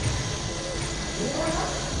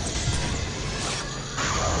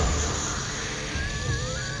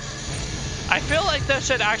 I feel like there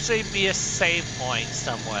should actually be a save point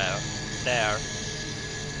somewhere there.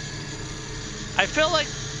 I feel like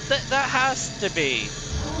that has to be.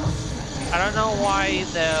 I don't know why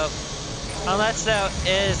unless there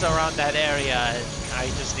is around that area, I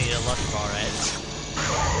just need to look for it.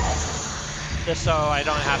 Just so I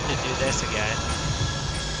don't have to do this again.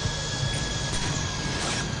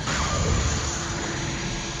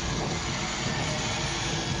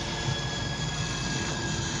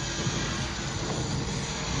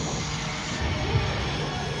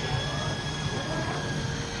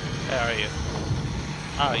 Where are you?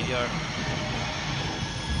 Oh, you're...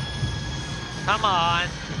 Come on!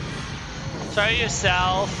 Show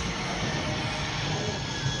yourself!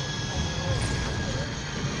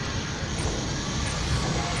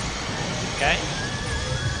 Okay.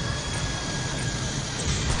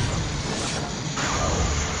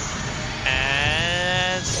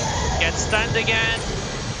 And... Get stunned again.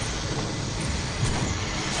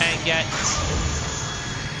 And get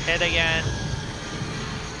hit again.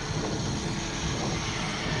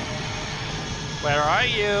 Where are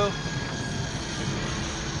you?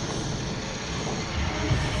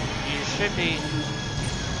 You should be...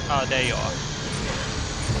 Oh, there you are.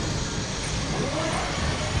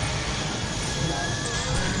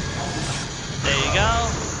 There you go.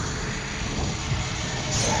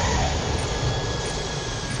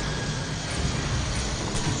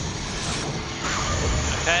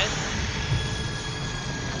 Okay.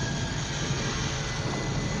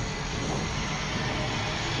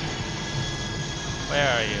 Where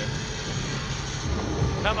are you?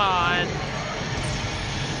 Come on.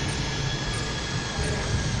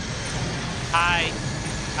 Hi.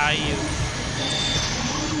 How are you?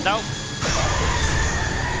 Nope.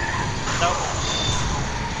 Nope.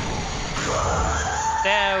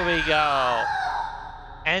 There we go.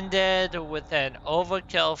 Ended with an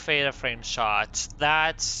overkill fatal frame shot.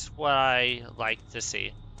 That's what I like to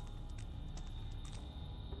see.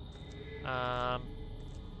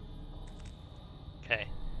 Okay.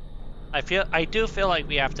 I do feel like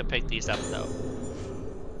we have to pick these up though.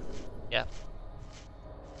 Yep.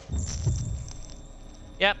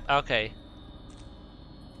 Yep, okay.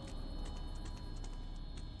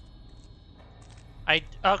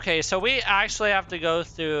 Okay, so we actually have to go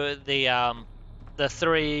through the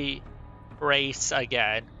 3 race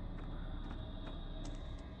again.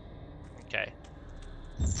 Okay.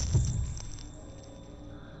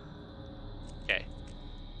 Okay.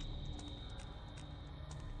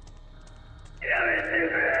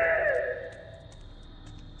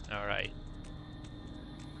 All right.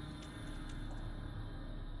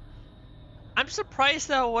 I'm surprised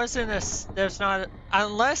there wasn't there's not,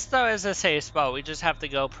 unless there is a safe spot, we just have to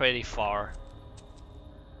go pretty far.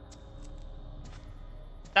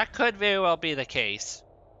 That could very well be the case.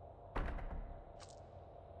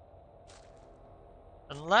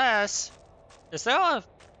 Unless, is there a...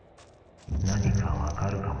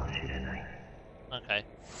 Okay.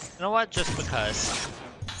 You know what, just because.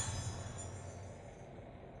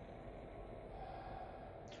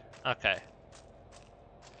 Okay.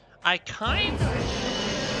 I kind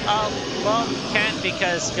of, well, can't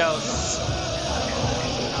because ghosts.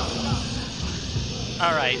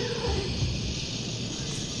 Alright.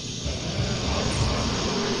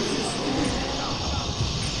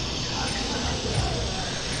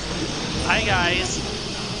 Hi guys.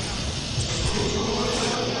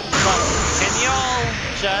 Look, can y'all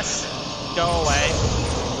just go away?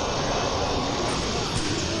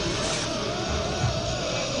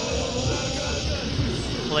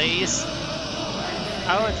 Please.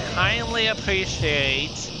 I would kindly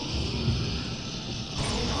appreciate.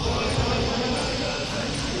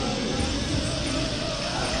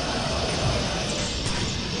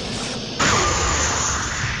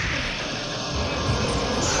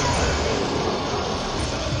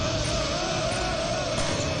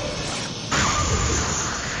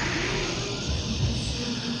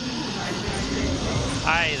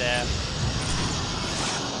 Hi there.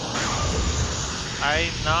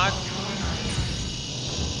 I'm not...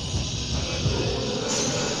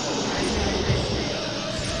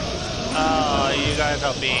 Oh, you guys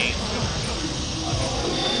are being...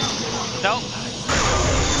 Nope.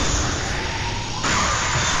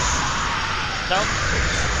 Nope.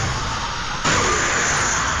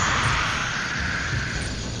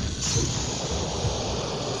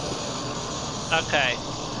 Okay.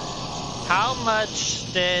 How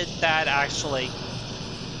much did that actually...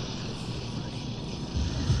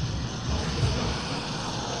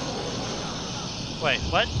 Wait,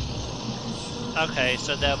 what? Okay,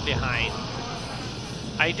 so they're behind.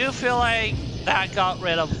 I do feel like that got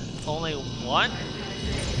rid of only one?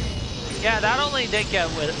 Yeah, that only did get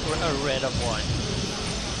rid of one.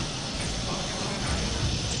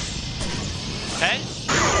 Okay.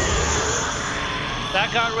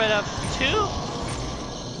 That got rid of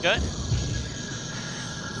 2? Good.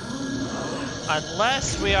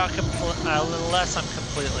 Unless we are unless I'm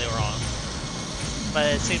completely wrong. But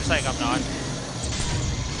it seems like I'm not.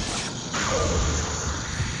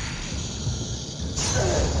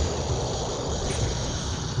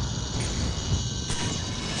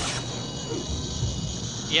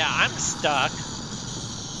 Yeah, I'm stuck.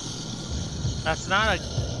 That's not a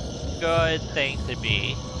good thing to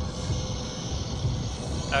be.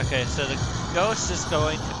 Okay, so the ghost is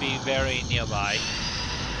going to be very nearby.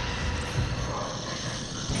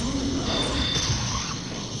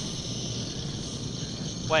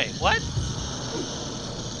 Wait, what?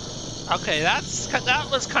 Okay, that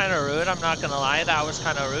was kind of rude. I'm not gonna lie, that was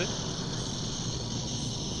kind of rude.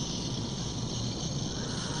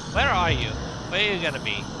 Where are you? Where are you gonna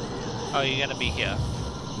be? Oh, you're gonna be here.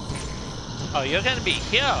 Oh, you're gonna be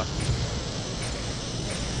here.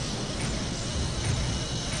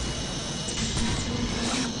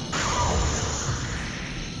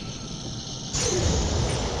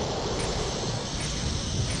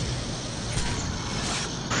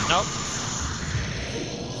 Nope.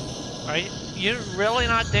 Are you really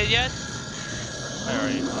not dead yet? Where are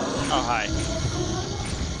you? Oh, hi.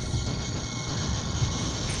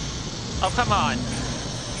 Oh, come on.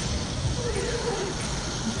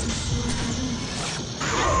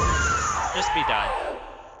 Just be done.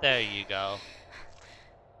 There you go.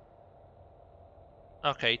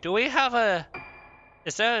 Okay, do we have a...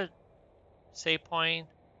 Is there a save point?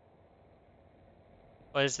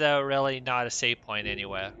 Or is there really not a save point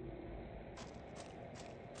anywhere?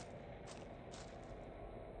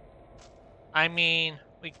 I mean,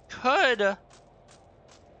 we could...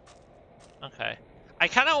 Okay. I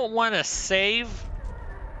kind of want to save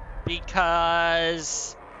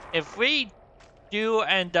because if we do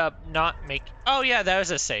end up not making... Oh yeah, there's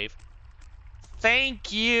a save.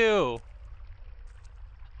 Thank you!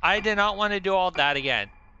 I did not want to do all that again.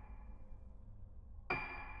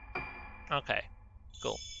 Okay,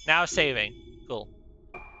 cool. Now saving. Cool.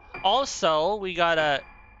 Also, we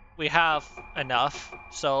have enough,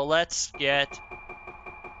 so let's get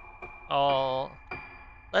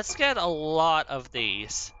a lot of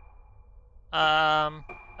these.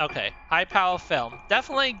 Okay, high power film.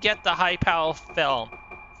 Definitely get the high power film,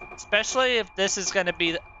 especially if this is going to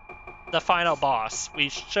be the final boss. We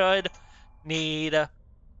should need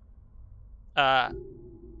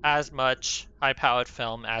as much high powered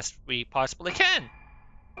film as we possibly can.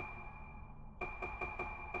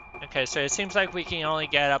 Okay, so it seems like we can only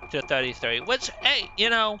get up to 33, which, hey, you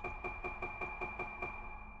know,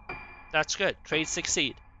 that's good. Trade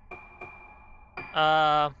succeed.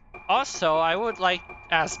 Also, I would like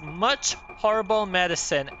as much horrible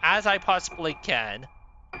medicine as I possibly can.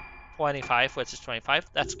 25, which is 25.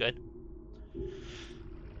 That's good.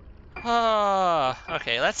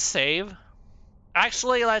 Okay, let's save.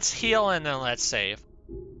 Actually, let's heal and then let's save.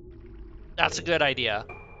 That's a good idea.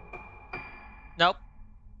 Nope.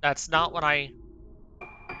 That's not what I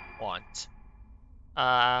want.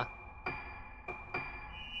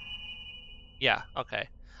 Yeah, okay.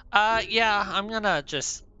 Yeah, I'm gonna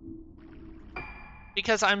just...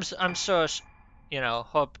 Because I'm so, you know,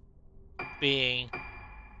 hoping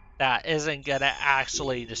that isn't gonna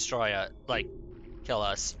actually destroy it, like, kill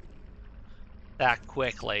us that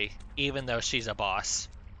quickly, even though she's a boss.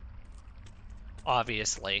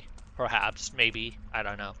 Obviously. Perhaps, maybe, I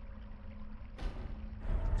don't know.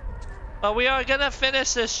 But we are gonna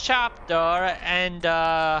finish this chapter and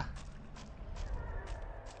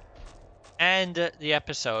end the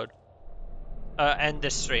episode. End the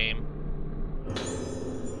stream.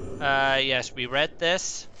 Yes, we read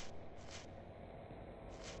this.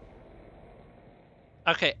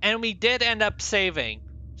 Okay, and we did end up saving,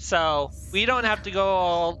 so we don't have to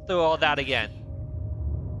go through all that again.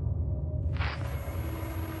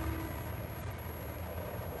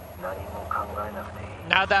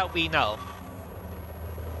 Now that we know.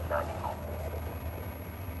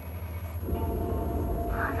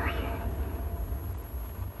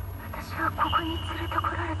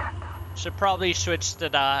 Should probably switch to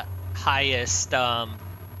the highest,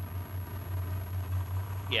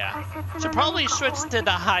 yeah. Should probably switch to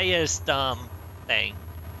the highest, thing.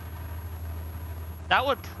 That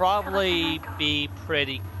would probably be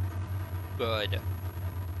pretty good.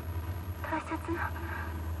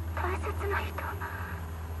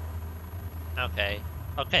 Okay.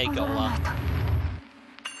 Okay, Gola.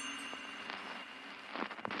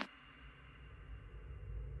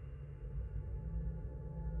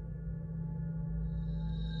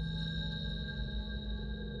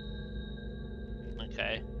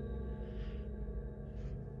 Okay.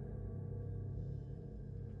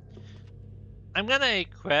 I'm gonna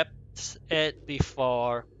equip it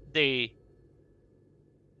before the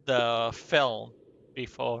film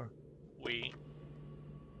before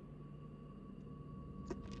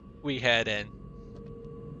we head in.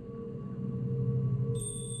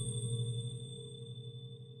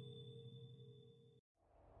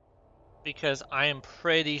 Because I am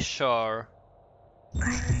pretty sure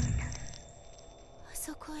I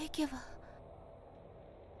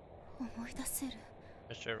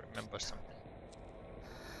should remember something.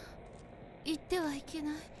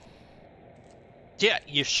 Yeah,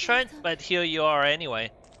 you shouldn't, but here you are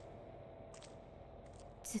anyway.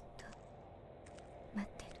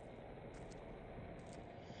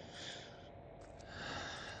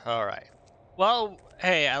 Alright. Well,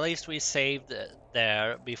 Hey, at least we saved it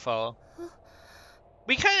there before.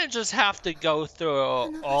 We kind of just have to go through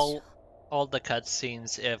all the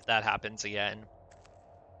cutscenes if that happens again.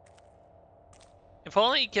 If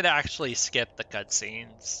only you could actually skip the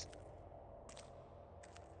cutscenes.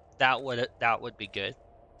 That would be good.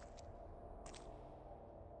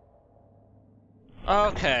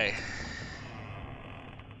 Okay.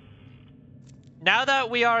 Now that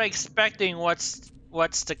we are expecting what's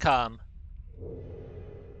to come,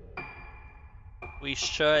 we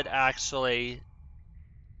should actually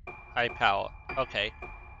high power. Okay.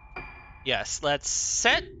 Yes, let's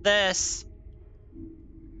set this.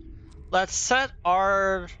 Let's set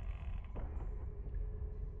our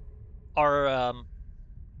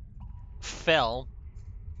film.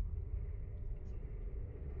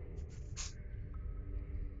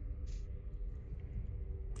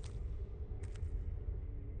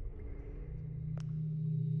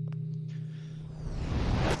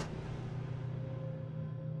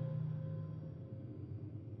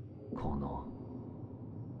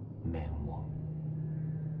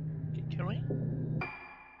 Can we?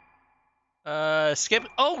 Skip.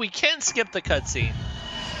 Oh, we can skip the cutscene.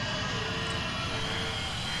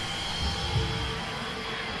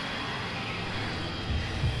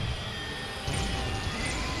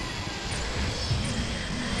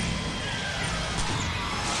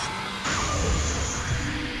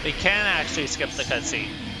 We can actually skip the cutscene.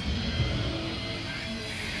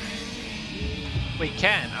 We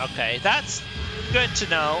can. Okay, that's good to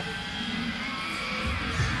know.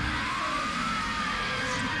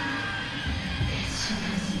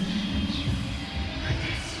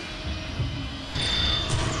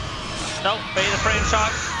 Nope, fade frame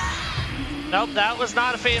shot. Nope, that was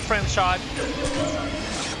not a fade frame shot.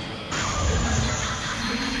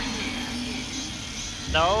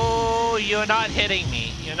 No, you're not hitting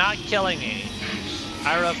me. You're not killing me.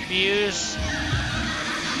 I refuse.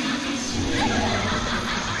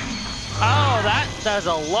 Oh, that does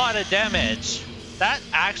a lot of damage. That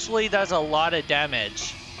actually does a lot of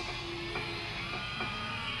damage.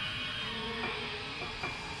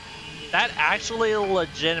 That actually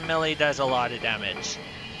legitimately does a lot of damage.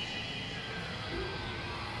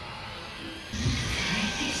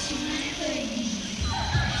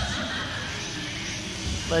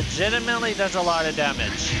 Legitimately does a lot of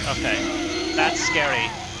damage. Okay, that's scary.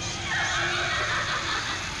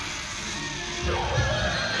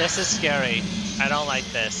 This is scary. I don't like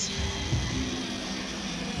this.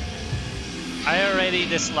 I already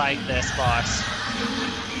dislike this boss.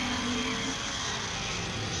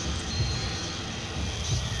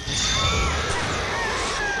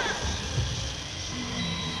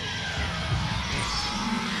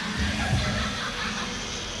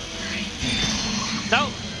 No!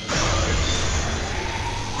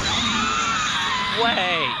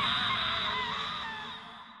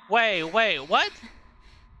 Wait, what?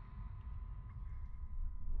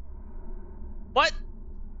 What?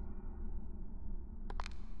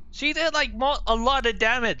 She did like a lot of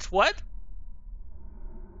damage. What?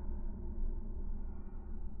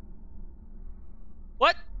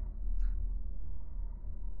 What?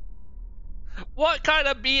 What kind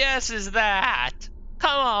of BS is that?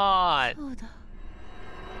 Come on.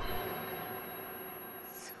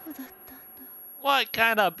 What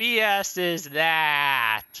kind of BS is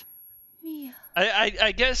that?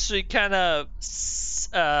 I guess she kind of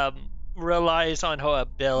relies on her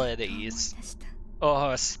abilities or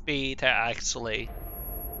her speed to actually.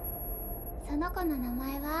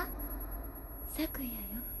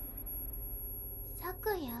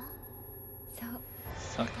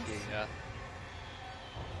 Sakuya.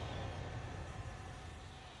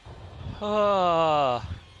 Oh,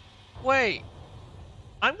 wait.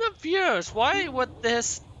 I'm confused. Why would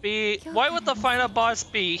this be? Why would the final boss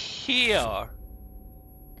be here?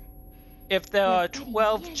 If there are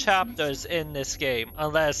 12 chapters in this game,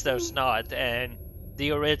 unless there's not, and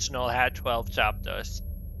the original had 12 chapters.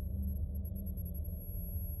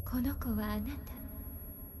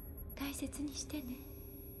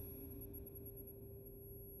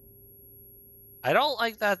 I don't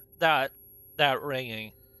like that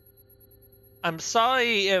ringing. I'm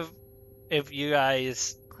sorry if you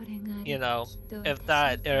guys, you know, if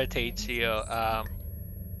that irritates you.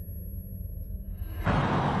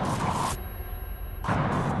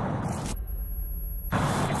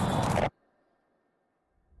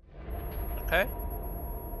 Okay.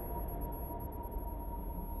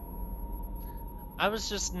 I was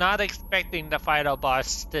just not expecting the final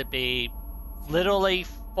boss to be literally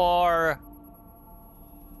 4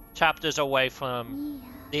 chapters away from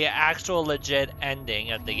the actual legit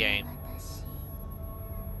ending of the game.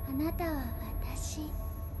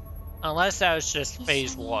 Unless that was just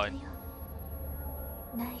phase 1.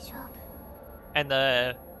 And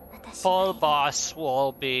the full boss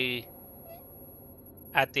will be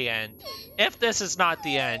at the end. If this is not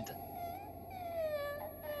the end.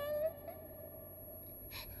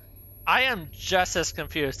 I am just as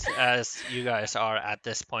confused as you guys are at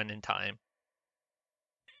this point in time.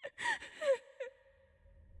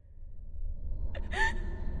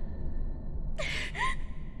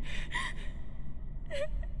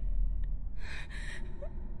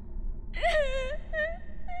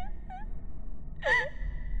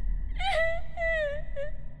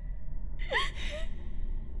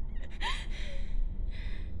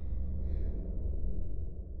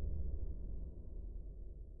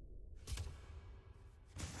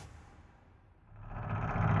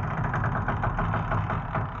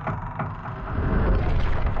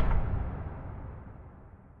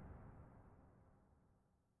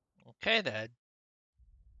 Okay then.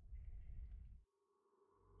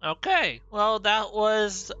 Okay, well that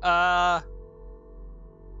was I'm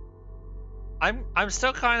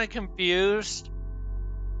still kind of confused,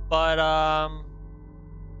 but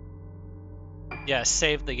yeah,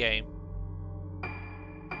 save the game.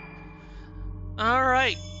 All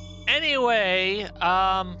right. Anyway,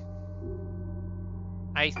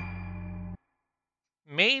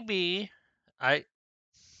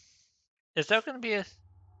 is there going to be a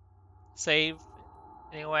save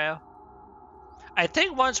anywhere? I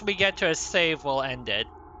think once we get to a save, we'll end it.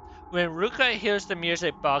 When Ruka hears the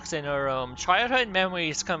music box in her room, childhood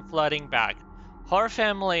memories come flooding back. Her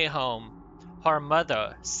family home, her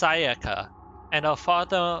mother, Sayaka, and her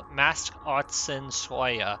father, masked artisan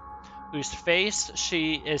Soya, whose face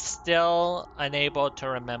she is still unable to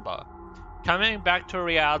remember. Coming back to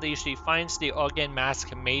reality, she finds the organ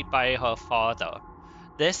mask made by her father.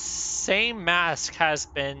 This same mask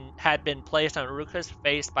had been placed on Ruka's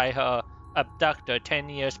face by her abductor 10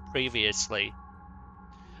 years previously.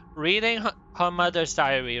 Reading her mother's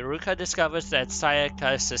diary, Ruka discovers that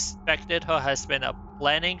Sayaka suspected her husband of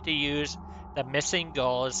planning to use the missing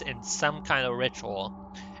girls in some kind of ritual,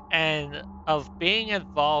 and of being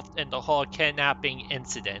involved in the whole kidnapping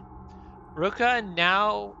incident. Ruka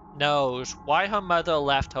now knows why her mother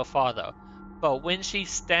left her father, but when she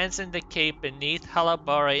stands in the cave beneath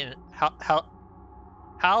Halabara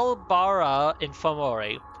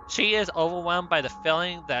Infirmary, she is overwhelmed by the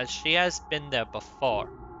feeling that she has been there before.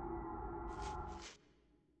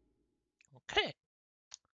 Okay.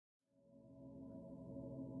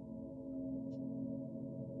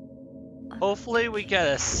 Hopefully we get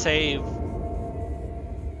a save.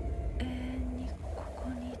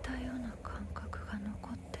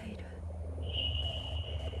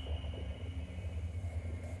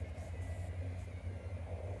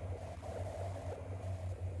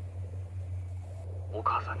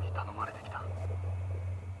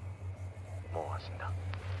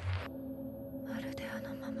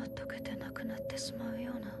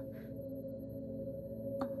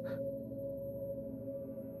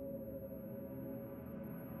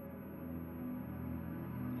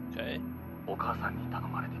 Okay.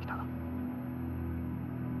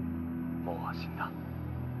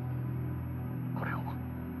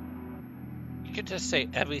 You could just say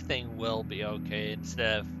everything will be okay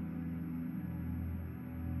instead of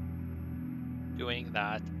doing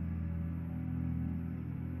that.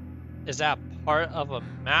 Is that part of a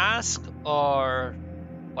mask or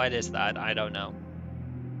what is that? I don't know.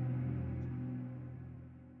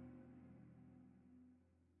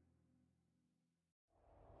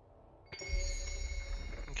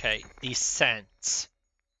 Okay, Descent.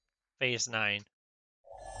 Phase 9.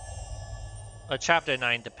 Or Chapter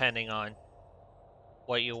 9, depending on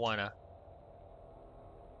what you wanna.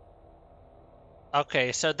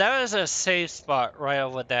 Okay, so there is a save spot right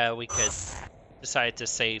over there we could decide to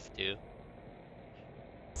save to.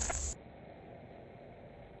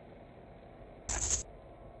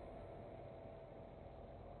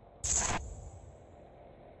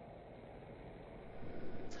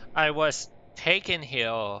 I was taken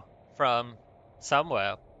here from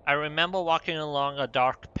somewhere. I remember walking along a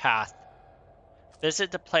dark path.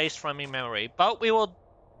 Visit the place from your memory, but we will...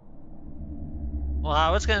 Well,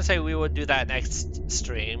 I was gonna say we would do that next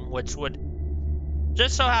stream, which would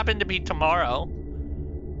just so happen to be tomorrow.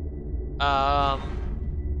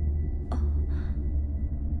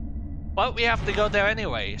 But we have to go there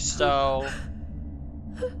anyway, so...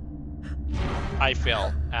 I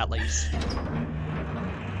feel, at least.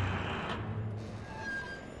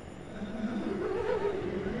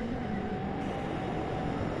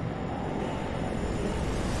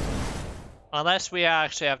 Unless we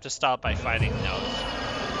actually have to stop by fighting those.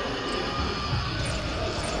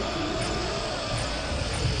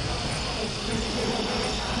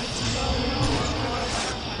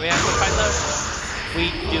 those?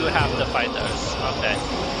 We do have to fight those. Okay.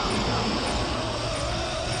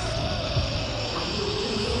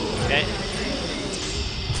 Okay.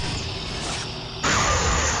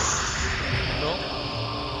 Cool.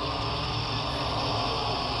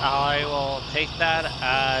 I will take that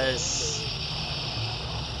as...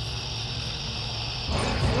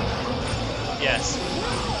 yes.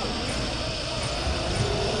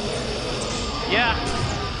 Yeah,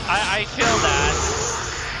 I feel that.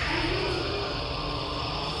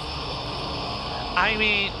 I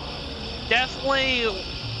mean, definitely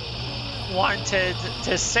wanted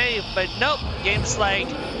to save, but nope. Game's like,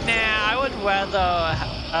 nah, I would rather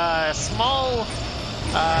a small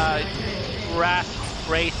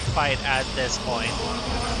wraith fight at this point.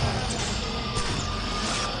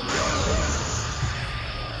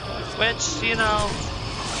 Which, you know,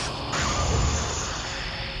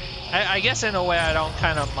 I guess in a way I don't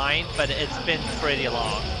kind of mind, but it's been pretty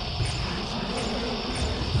long.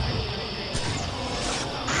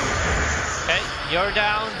 Okay, you're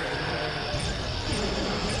down.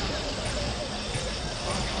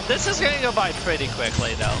 This is gonna go by pretty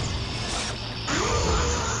quickly though.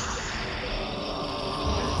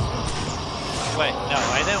 Wait, no,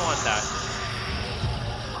 I didn't want that.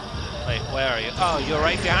 Wait, where are you? Oh, you're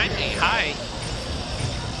right behind me. Hi.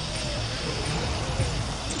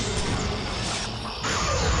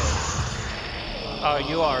 Oh,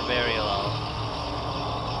 you are very low.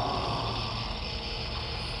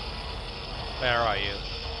 Where are you?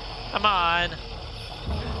 Come on.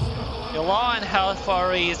 You're low on health for a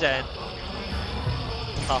reason.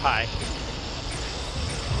 Oh, hi.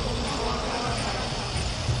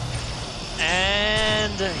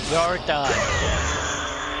 And you're done.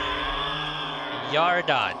 You're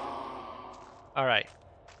done. Alright.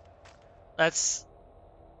 Let's...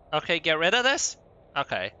 okay, get rid of this?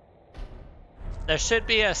 Okay. There should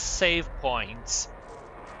be a save point.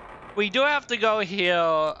 We do have to go here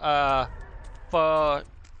for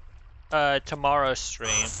tomorrow's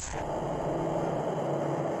stream.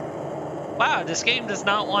 Wow, this game does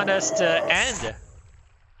not want us to end.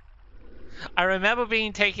 I remember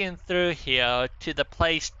being taken through here to the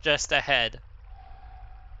place just ahead.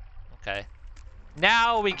 Okay.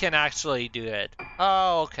 Now we can actually do it.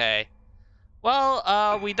 Oh, okay.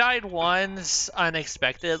 Well, we died once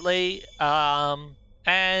unexpectedly, and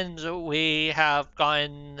we have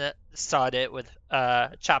gotten started with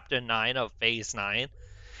chapter 9 of phase 9.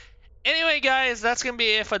 Anyway, guys, that's gonna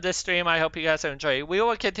be it for this stream. I hope you guys have enjoyed. We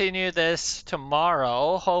will continue this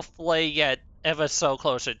tomorrow, hopefully get ever so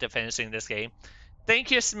closer to finishing this game.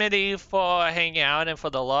 Thank you, Smitty, for hanging out and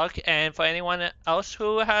for the look, and for anyone else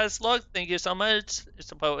who has looked, thank you so much. Your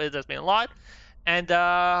support has been a lot. And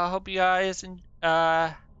hope you guys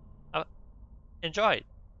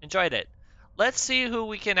enjoyed it. Let's see who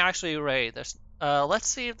we can actually raid. Let's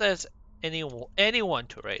see if there's anyone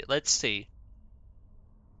to raid. Let's see.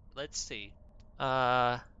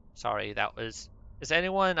 Sorry, that was... is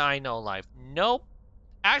anyone I know live? Nope.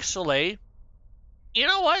 Actually, you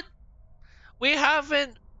know what? We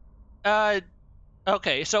haven't...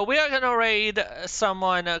 okay, so we are gonna raid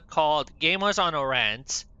someone called Gamers on a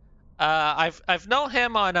Rant. I've known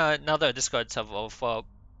him on another Discord server for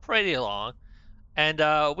pretty long, and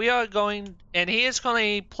we are going, and he is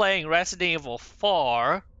currently playing Resident Evil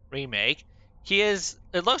 4 remake. It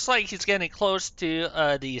looks like he's getting close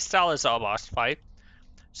to the Salazar boss fight.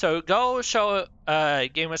 So go show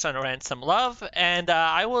Gamers on a Rant some love, and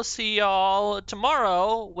I will see y'all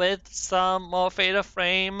tomorrow with some more Fatal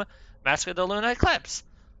Frame Massacre the Lunar Eclipse.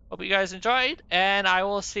 Hope you guys enjoyed, and I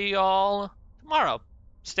will see y'all tomorrow.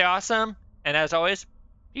 Stay awesome, and as always,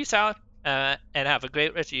 peace out, and have a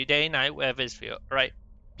great rest of your day, night, wherever it's for you. All right,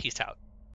 peace out.